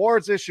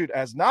 Rewards issued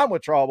as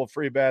non-withdrawable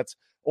free bets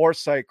or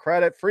site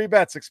credit. Free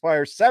bets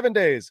expire 7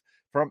 days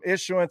from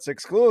issuance.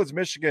 Excludes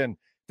Michigan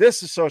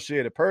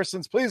disassociated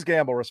persons. Please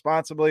gamble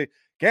responsibly.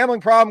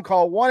 Gambling problem?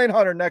 Call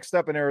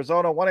 1-800-NEXT-STEP in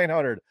Arizona.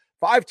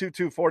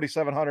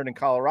 1-800-522-4700 in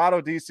Colorado,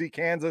 D.C.,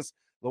 Kansas,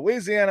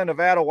 Louisiana,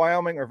 Nevada,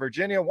 Wyoming, or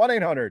Virginia.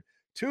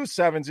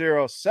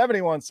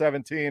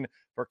 1-800-270-7117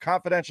 for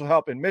confidential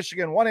help in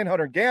Michigan.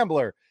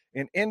 1-800-GAMBLER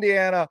in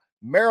Indiana,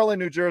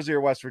 Maryland, New Jersey,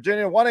 or West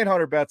Virginia.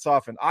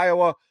 1-800-BETS-OFF in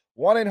Iowa.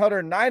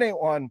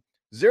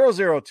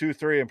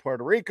 1-800-981-0023 in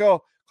Puerto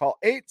Rico. Call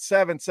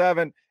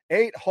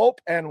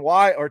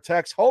 877-8-HOPE-NY or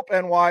text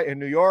HOPE-NY in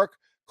New York.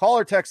 Call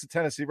or text the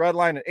Tennessee Red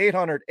Line at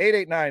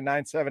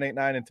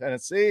 800-889-9789 in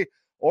Tennessee,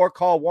 or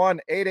call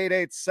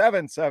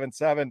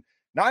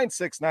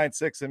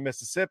 1-888-777-9696 in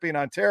Mississippi and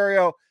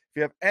Ontario. If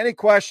you have any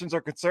questions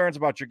or concerns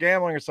about your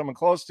gambling or someone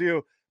close to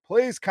you,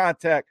 please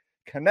contact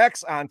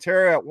Connects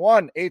Ontario at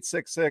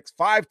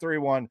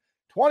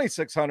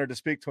 1-866-531-2600 to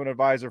speak to an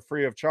advisor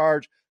free of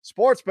charge.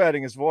 Sports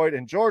betting is void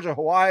in Georgia,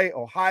 Hawaii,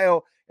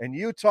 Ohio, and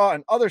Utah,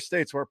 and other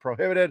states where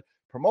prohibited.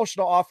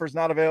 Promotional offers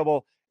not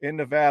available in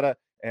Nevada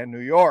and New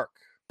York.